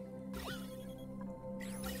okay.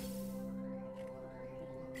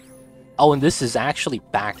 Oh, and this is actually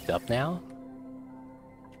backed up now?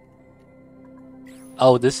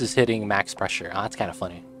 Oh, this is hitting max pressure. Oh, that's kind of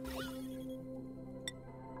funny.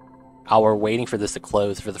 Oh, we're waiting for this to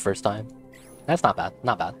close for the first time. That's not bad.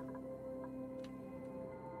 Not bad.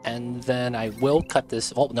 And then I will cut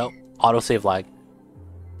this... Oh, no. Autosave lag.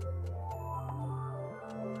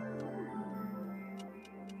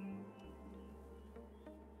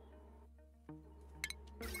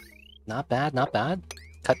 Not bad, not bad.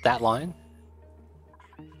 Cut that line.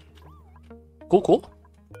 Cool, cool.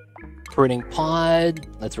 Printing pod.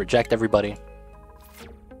 Let's reject everybody.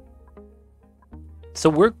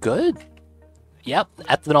 So we're good. Yep,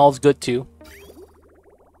 ethanol's good too.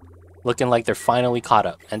 Looking like they're finally caught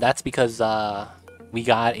up. And that's because we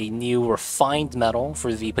got a new refined metal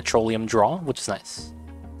for the petroleum draw, which is nice.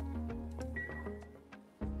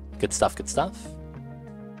 Good stuff, good stuff.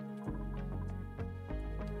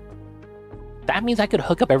 That means I could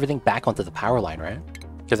hook up everything back onto the power line, right?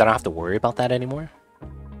 Because I don't have to worry about that anymore.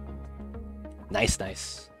 Nice,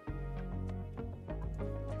 nice.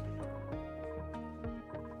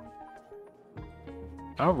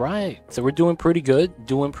 All right, so we're doing pretty good.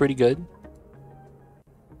 Doing pretty good.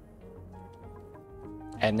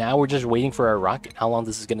 And now we're just waiting for our rocket. How long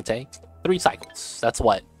this is going to take? 3 cycles. That's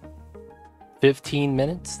what? 15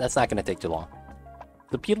 minutes? That's not going to take too long.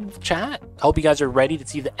 The people of chat, I hope you guys are ready to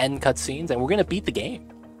see the end cutscenes, and we're going to beat the game.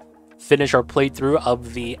 Finish our playthrough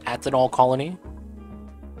of the ethanol colony.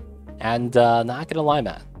 And not going to lie,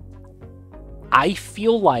 man. I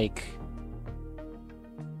feel like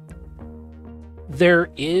there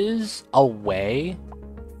is a way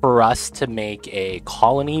for us to make a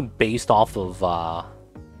colony based off of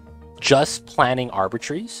just planting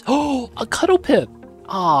arbitraries. Oh, a cuddle pip!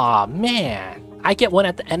 Aw, man. I get one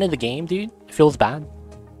at the end of the game, dude. It feels bad.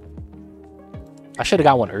 I should have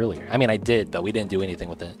got one earlier. I mean, I did, but we didn't do anything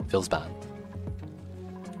with it. It feels bad.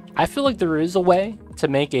 I feel like there is a way to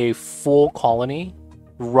make a full colony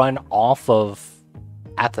run off of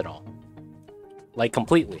ethanol. Like,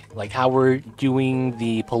 completely. Like how we're doing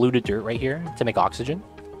the polluted dirt right here to make oxygen.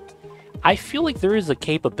 I feel like there is a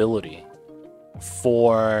capability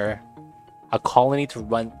for a colony to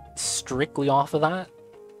run strictly off of that.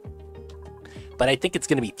 But I think it's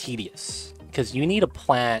going to be tedious. Because you need to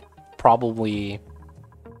plant probably...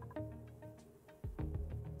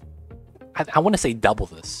 I want to say double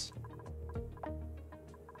this.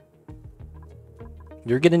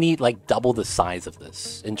 You're going to need like double the size of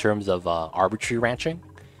this in terms of arbitrary ranching.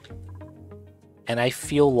 And I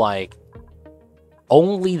feel like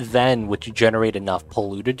only then would you generate enough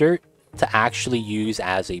polluted dirt to actually use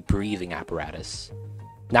as a breathing apparatus.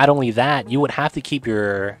 Not only that, you would have to keep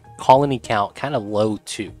your colony count kind of low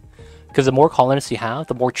too. Because the more colonists you have,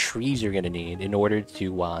 the more trees you're going to need in order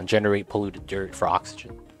to generate polluted dirt for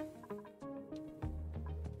oxygen.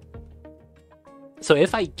 So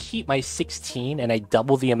if I keep my 16 and I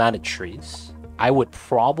double the amount of trees, I would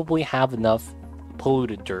probably have enough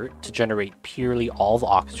polluted dirt to generate purely all the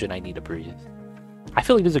oxygen I need to breathe. I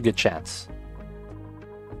feel like there's a good chance.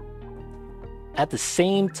 At the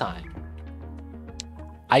same time,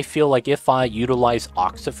 I feel like if I utilize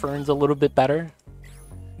oxiferns a little bit better,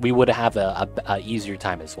 we would have a easier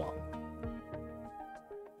time as well.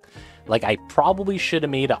 Like, I probably should have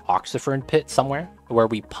made an oxygen pit somewhere where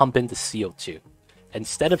we pump in the CO2.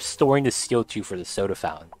 Instead of storing the CO2 for the soda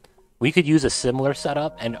fountain, we could use a similar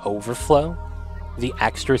setup and overflow the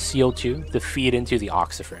extra CO2 to feed into the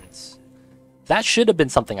oxygens. That should have been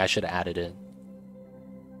something I should have added in.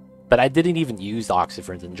 But I didn't even use the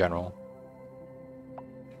oxygens in general.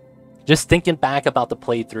 Just thinking back about the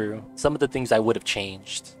playthrough, some of the things I would have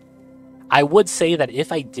changed. I would say that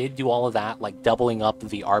if I did do all of that, like doubling up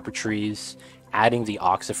the arbitraries, adding the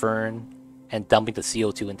oxygen, and dumping the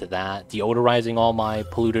CO2 into that, deodorizing all my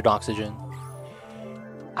polluted oxygen,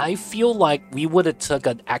 I feel like we would have took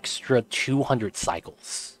an extra 200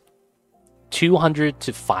 cycles. 200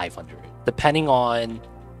 to 500, depending on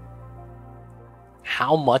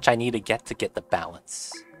how much I need to get the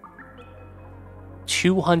balance.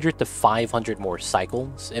 200 to 500 more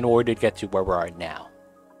cycles in order to get to where we are now.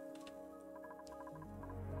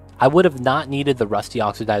 I would have not needed the rusty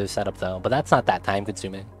oxidizer setup though, but that's not that time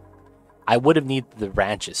consuming. I would have needed the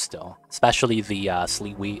ranches still, especially the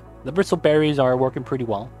sleet wheat. The bristleberries are working pretty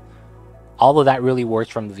well. All of that really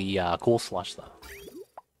works from the cool slush though.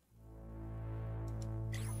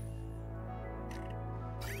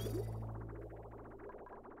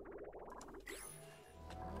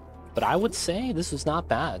 But I would say this is not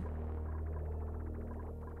bad.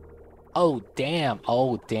 Oh damn,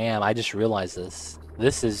 I just realized this.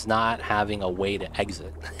 This is not having a way to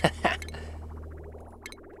exit.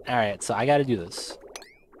 Alright, so I gotta do this.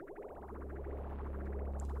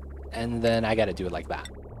 And then I gotta do it like that.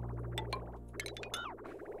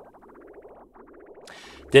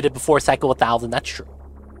 Did it before cycle 1000, that's true.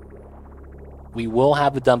 We will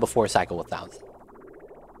have it done before cycle 1000.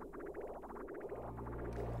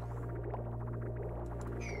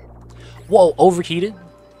 Whoa, overheated?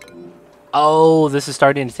 Oh, this is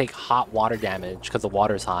starting to take hot water damage because the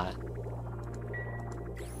water's hot.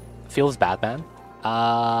 Feels bad, man.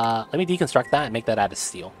 Let me deconstruct that and make that out of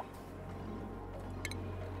steel.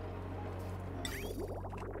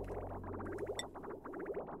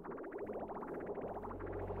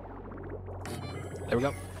 There we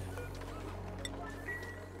go.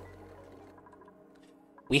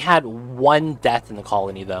 We had one death in the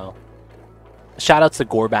colony, though. Shoutouts to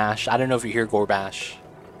Gorbash. I don't know if you're here, Gorbash.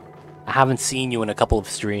 I haven't seen you in a couple of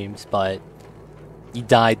streams, but you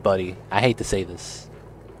died, buddy. I hate to say this.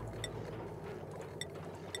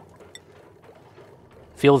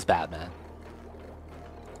 Feels bad, man.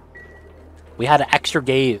 We had an extra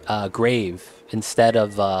grave instead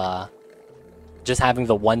of just having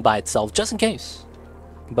the one by itself, just in case.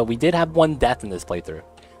 But we did have one death in this playthrough.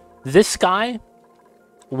 This guy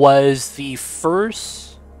was the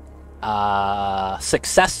first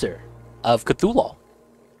successor of Cthulhu.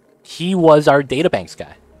 He was our databanks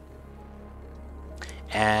guy.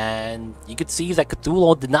 And you could see that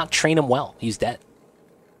Cthulhu did not train him well. He's dead.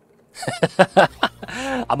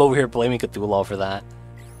 I'm over here blaming Cthulhu for that.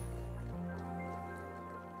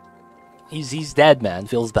 He's dead, man.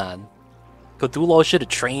 Feels bad. Cthulhu should have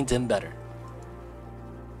trained him better.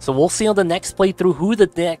 So we'll see on the next playthrough who the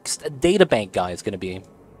next databank guy is going to be.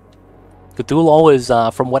 Cthulhu is,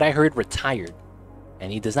 from what I heard, retired.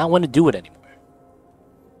 And he does not want to do it anymore.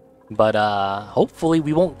 But hopefully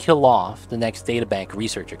we won't kill off the next databank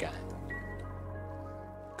researcher guy.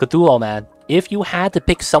 Cthulhu, man, if you had to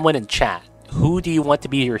pick someone in chat, who do you want to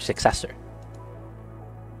be your successor?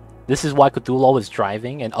 This is why Cthulhu is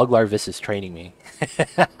driving and Uglarvis is training me.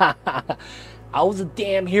 I was a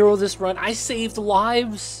damn hero this run. I saved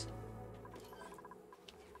lives.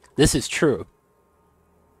 This is true.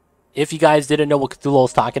 If you guys didn't know what Cthulhu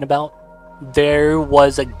was talking about, there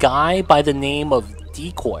was a guy by the name of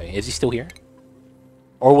Decoy. Is he still here?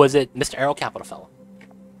 Or was it Mr. Arrow Capital Fellow?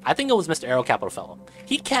 I think it was Mr. Arrow Capital Fellow.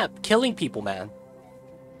 He kept killing people, man.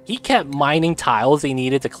 He kept mining tiles they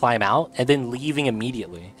needed to climb out and then leaving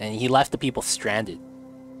immediately. And he left the people stranded.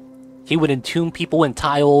 He would entomb people in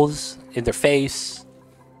tiles, in their face.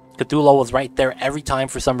 Cthulhu was right there every time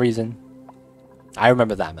for some reason. I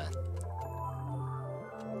remember that, man.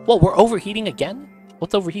 Whoa, we're overheating again?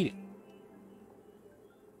 What's overheating?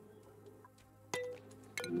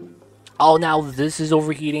 Oh, now this is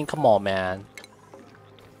overheating? Come on, man.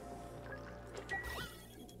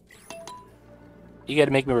 You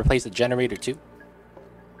gotta make me replace the generator, too?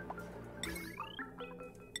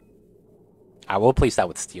 I will replace that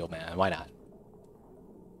with steel, man. Why not?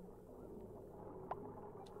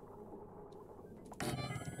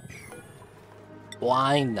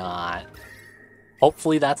 Why not?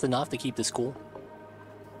 Hopefully that's enough to keep this cool.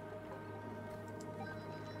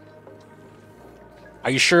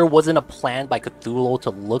 Are you sure it wasn't a plan by Cthulhu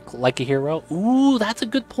to look like a hero? Ooh, that's a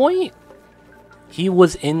good point. He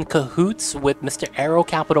was in cahoots with Mr. Arrow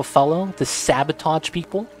Capital Fellow to sabotage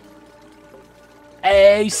people.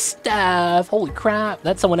 Hey, Steph! Holy crap,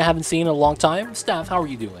 that's someone I haven't seen in a long time. Steph, how are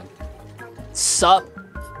you doing? Sup?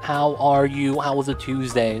 How are you? How was the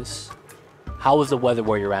Tuesdays? How was the weather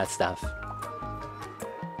where you're at, Steph?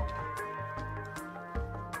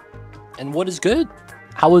 And what is good?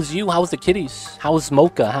 How was you? How was the kitties? How is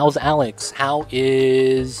Mocha? How's Alex? How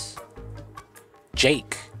is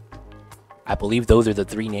Jake? I believe those are the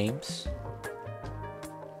 3 names.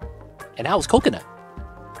 And how's Coconut?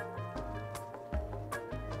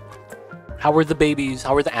 How are the babies?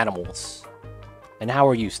 How are the animals? And how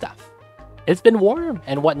are you, Steph? It's been warm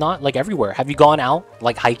and whatnot, like everywhere. Have you gone out,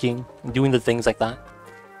 like hiking, doing the things like that?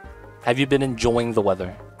 Have you been enjoying the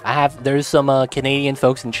weather? There's some Canadian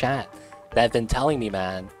folks in chat that have been telling me,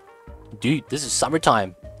 man, dude, this is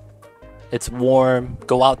summertime. It's warm.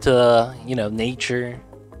 Go out to, you know, nature.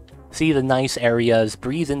 See the nice areas.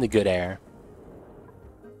 Breathe in the good air.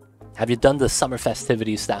 Have you done the summer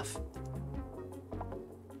festivities, Steph?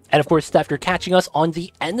 And of course, Steph, you're catching us on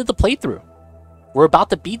the end of the playthrough. We're about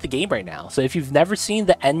to beat the game right now. So if you've never seen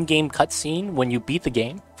the end game cutscene when you beat the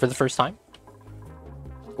game for the first time,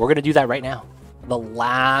 we're going to do that right now. The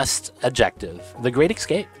last objective, the Great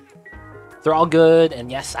Escape. They're all good.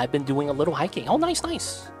 And yes, I've been doing a little hiking. Oh, nice,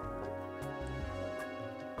 nice.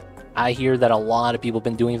 I hear that a lot of people have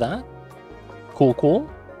been doing that. Cool, cool.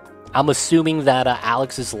 I'm assuming that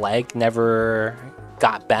Alex's leg never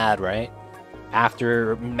got bad, right?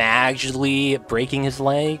 After magically breaking his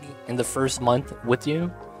leg in the first month with you.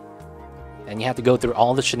 And you have to go through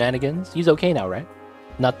all the shenanigans. He's okay now, right?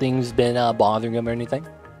 Nothing's been bothering him or anything.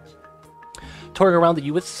 Touring around the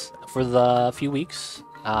US for the few weeks.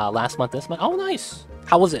 Last month, this month. Oh, nice.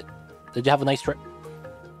 How was it? Did you have a nice trip?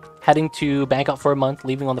 Heading to Bangkok for a month,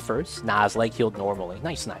 leaving on the 1st. Nah, his leg healed normally.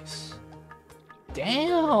 Nice, nice.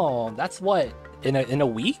 Damn, that's what? In a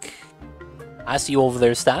week? I see you over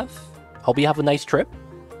there, Steph. Hope you have a nice trip.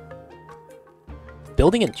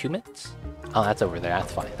 Building in 2 minutes? Oh, that's over there.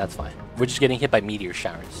 That's fine. That's fine. We're just getting hit by meteor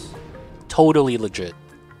showers. Totally legit.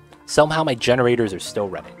 Somehow my generators are still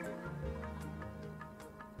running.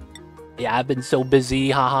 Yeah, I've been so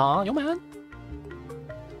busy. Haha. Yo, man.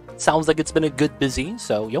 Sounds like it's been a good busy.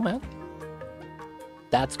 So, yo, man.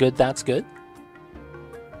 That's good. That's good.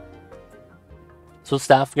 So,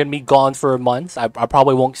 Steph, you're going to be gone for a month. I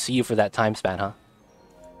probably won't see you for that time span, huh?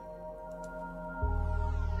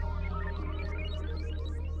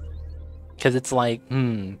 Because it's like,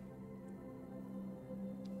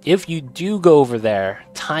 if you do go over there,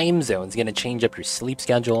 time zone's going to change up your sleep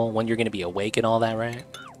schedule, when you're going to be awake and all that, right?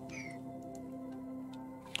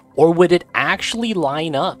 Or would it actually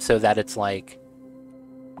line up so that it's like,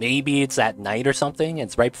 maybe it's at night or something,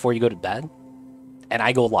 it's right before you go to bed, and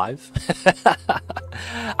I go live?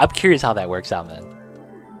 I'm curious how that works out, man.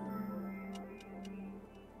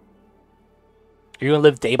 You're going to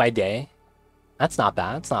live day by day? That's not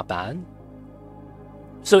bad, it's not bad.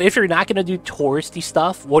 So if you're not going to do touristy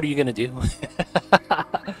stuff, what are you going to do?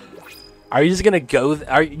 Are you just going to go...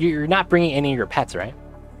 You're not bringing any of your pets, right?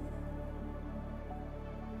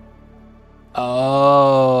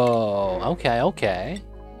 Oh, okay, okay.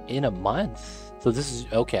 In a month. So this is...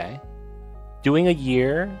 Okay. Doing a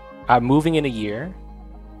year. Moving in a year.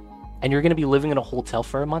 And you're going to be living in a hotel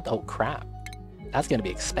for a month? Oh, crap. That's going to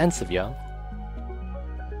be expensive, yo.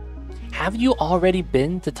 Have you already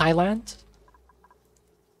been to Thailand?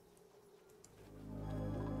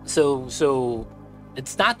 So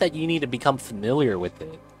it's not that you need to become familiar with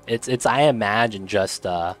it. It's I imagine just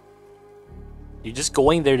you're just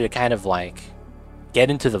going there to kind of like get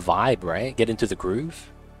into the vibe, right? Get into the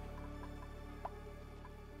groove.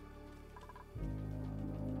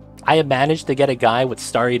 I managed to get a guy with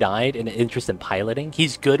starry-eyed and an interest in piloting.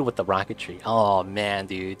 He's good with the rocketry. Oh man,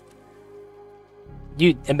 dude.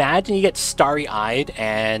 Dude, imagine you get starry-eyed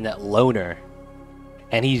and loner.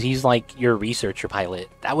 And he's like your researcher pilot.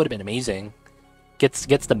 That would have been amazing. Gets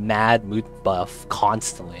the mad mood buff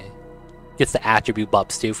constantly. Gets the attribute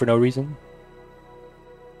buffs too for no reason.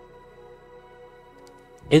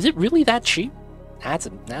 Is it really that cheap? That's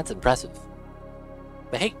impressive.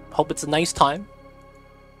 But hey, hope it's a nice time.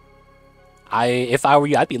 If I were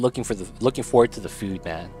you, I'd be looking forward to the food,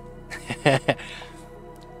 man.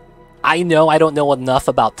 I know I don't know enough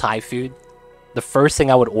about Thai food. The first thing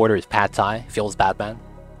I would order is pad thai. Feels bad, man.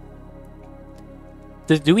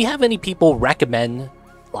 Do we have any people recommend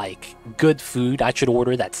like good food I should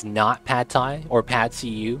order that's not pad thai or pad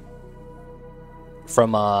see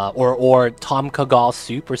from or tom kha gal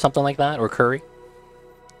soup or something like that, or curry?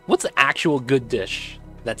 What's the actual good dish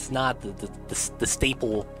that's not the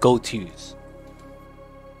staple go-tos?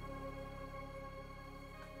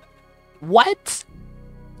 What?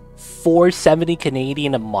 470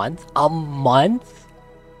 Canadian a month? A month?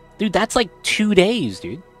 Dude, that's like 2 days,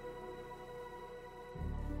 dude.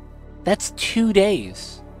 That's 2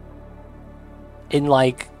 days. In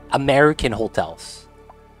like American hotels.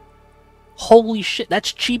 Holy shit,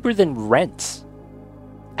 that's cheaper than rent.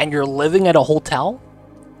 And you're living at a hotel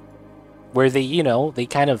where they, you know, they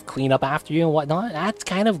kind of clean up after you and whatnot. That's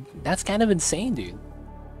kind of insane, dude.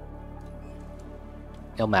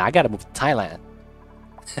 Yo, man, I gotta move to Thailand.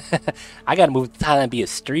 I gotta move to Thailand and be a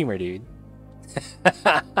streamer, dude.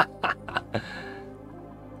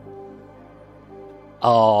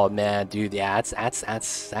 Oh man, dude, yeah,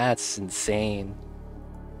 that's insane.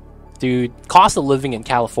 Dude, cost of living in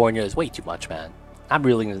California is way too much, man. I'm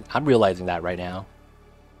realizing that right now.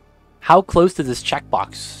 How close to this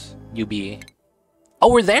checkbox you be?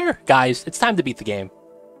 Oh, we're there, guys. It's time to beat the game.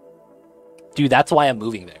 Dude, that's why I'm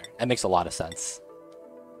moving there. That makes a lot of sense.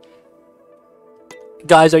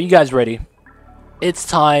 Guys, are you guys ready? It's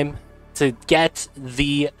time to get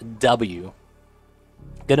the W.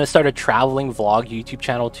 Gonna start a traveling vlog YouTube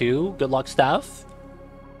channel too. Good luck, Steph.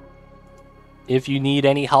 If you need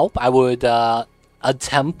any help, I would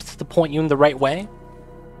attempt to point you in the right way.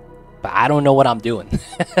 But I don't know what I'm doing.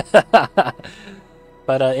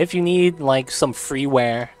 But if you need like some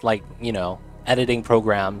freeware, like, you know, editing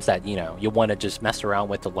programs that, you know, you want to just mess around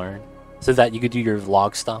with to learn so that you could do your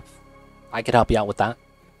vlog stuff, I could help you out with that.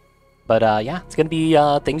 But yeah, it's going to be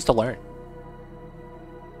things to learn.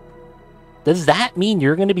 Does that mean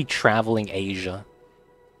you're going to be traveling Asia?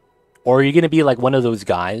 Or are you going to be like one of those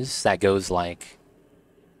guys that goes like,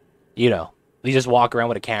 you know, they just walk around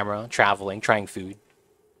with a camera, traveling, trying food.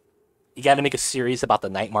 You got to make a series about the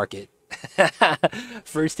night market.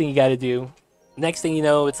 First thing you got to do. Next thing you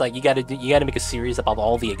know, it's like you got to make a series about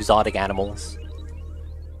all the exotic animals.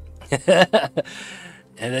 And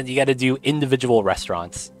then you got to do individual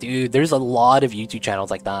restaurants. Dude, there's a lot of YouTube channels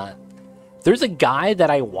like that. There's a guy that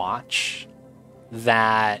I watch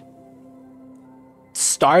that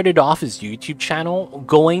started off his YouTube channel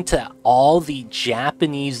going to all the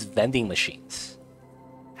Japanese vending machines.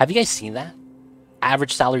 Have you guys seen that?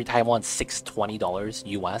 Average salary Taiwan, $620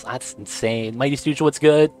 US. That's insane. Mighty Studio, what's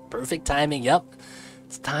good? Perfect timing. Yep.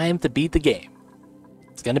 It's time to beat the game.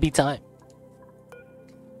 It's gonna be time.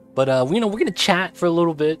 But you know, we're gonna chat for a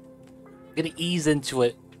little bit. Gonna ease into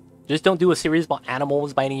it. Just don't do a series about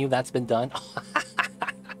animals biting you. That's been done.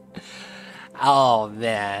 Oh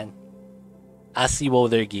man. I see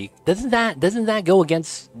what they're geek. Doesn't that go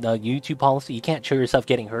against the YouTube policy? You can't show yourself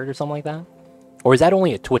getting hurt or something like that? Or is that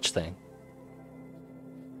only a Twitch thing?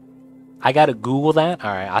 I gotta Google that?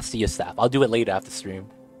 Alright, I'll see you, Steph. I'll do it later after stream.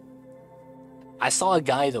 I saw a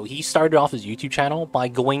guy, though. He started off his YouTube channel by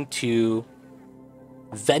going to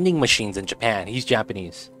vending machines in Japan. He's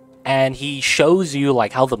Japanese. And he shows you,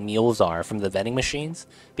 like, how the meals are from the vending machines.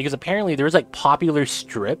 Because apparently there's, like, popular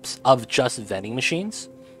strips of just vending machines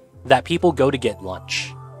that people go to get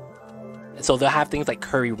lunch. And so they'll have things like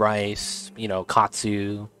curry rice, you know,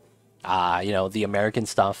 katsu, you know, the American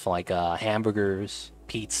stuff like hamburgers,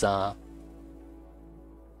 pizza.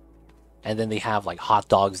 And then they have like hot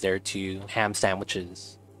dogs there too, ham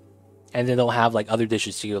sandwiches. And then they'll have like other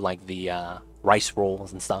dishes too, like the rice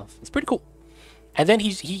rolls and stuff. It's pretty cool. And then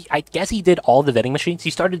I guess he did all the vending machines.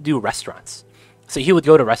 He started to do restaurants. So he would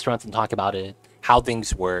go to restaurants and talk about it, how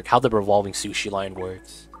things work, how the revolving sushi line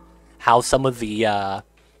works, how some of the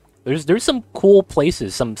there's some cool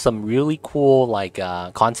places, some really cool like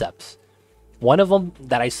concepts. One of them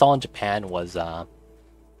that I saw in Japan was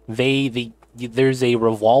there's a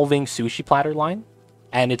revolving sushi platter line,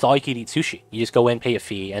 and it's all you can eat sushi. You just go in, pay a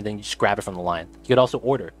fee, and then you just grab it from the line. You could also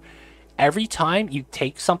order. Every time you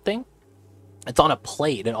take something, it's on a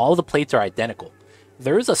plate, and all the plates are identical.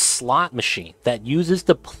 There is a slot machine that uses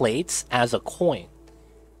the plates as a coin,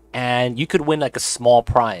 and you could win like a small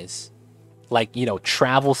prize, like, you know,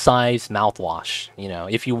 travel size mouthwash, you know,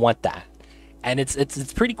 if you want that. And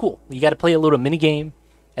it's pretty cool. You got to play a little mini game,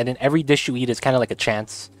 and then every dish you eat is kind of like a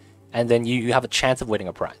chance, and then you have a chance of winning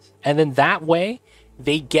a prize. And then that way,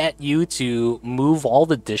 they get you to move all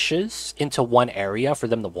the dishes into one area for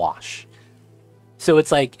them to wash. So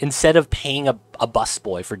it's like, instead of paying a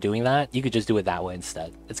busboy for doing that, you could just do it that way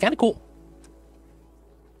instead. It's kind of cool.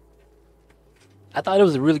 I thought it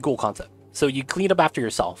was a really cool concept. So you clean up after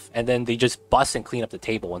yourself, and then they just bust and clean up the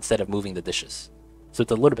table instead of moving the dishes. So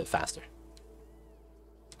it's a little bit faster.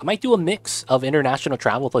 I might do a mix of international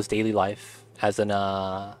travel plus daily life as an,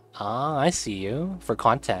 I see you, for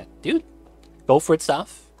content. Dude, go for it,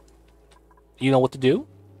 stuff. You know what to do.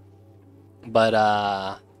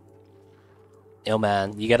 But, Yo,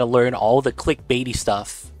 man, you gotta learn all the clickbaity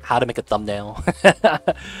stuff, how to make a thumbnail,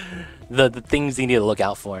 the things you need to look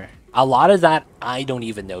out for. A lot of that I don't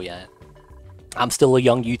even know yet. I'm still a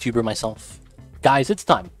young YouTuber myself. Guys, it's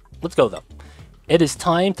time. Let's go, though. It is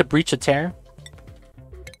time to breach a tear,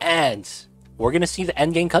 and we're gonna see the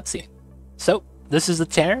endgame cutscene. So, this is the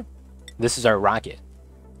tear. This is our rocket.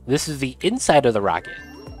 This is the inside of the rocket.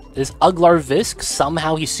 This Uglar Visk,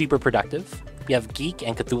 somehow he's super productive. We have Geek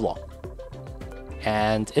and Cthulhu.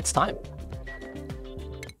 And it's time.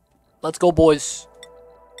 Let's go, boys.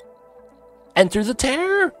 Enter the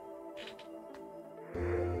tear!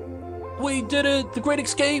 We did it! The Great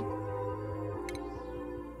Escape!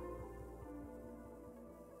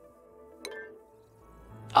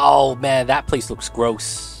 Oh, man, that place looks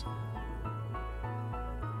gross.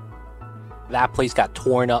 That place got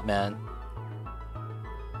torn up, man.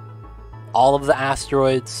 All of the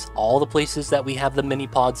asteroids, all the places that we have the mini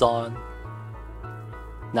pods on.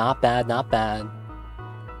 Not bad, not bad.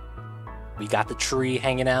 We got the tree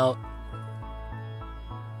hanging out.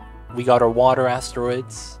 We got our water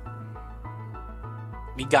asteroids.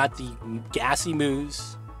 We got the gassy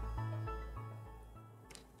moose.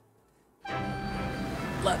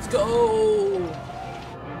 Let's go!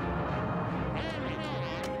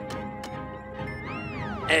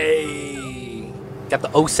 Hey! Got the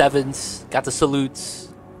 07s, got the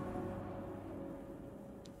salutes.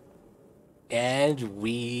 And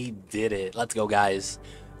we did it. Let's go, guys.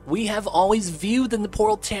 We have always viewed the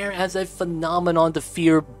Temporal Tear as a phenomenon to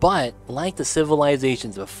fear, but like the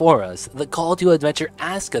civilizations before us, the call to adventure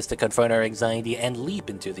asks us to confront our anxiety and leap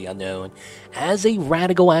into the unknown. As a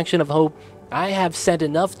radical action of hope, I have sent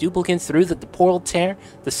enough duplicants through the Temporal Tear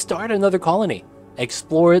to start another colony,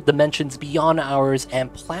 explore dimensions beyond ours,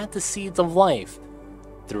 and plant the seeds of life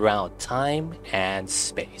throughout time and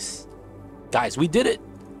space. Guys, we did it!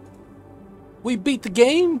 We beat the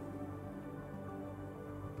game!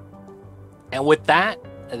 And with that,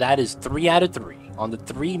 that is 3 out of 3 on the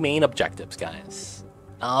 3 main objectives, guys.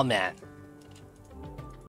 Oh, man.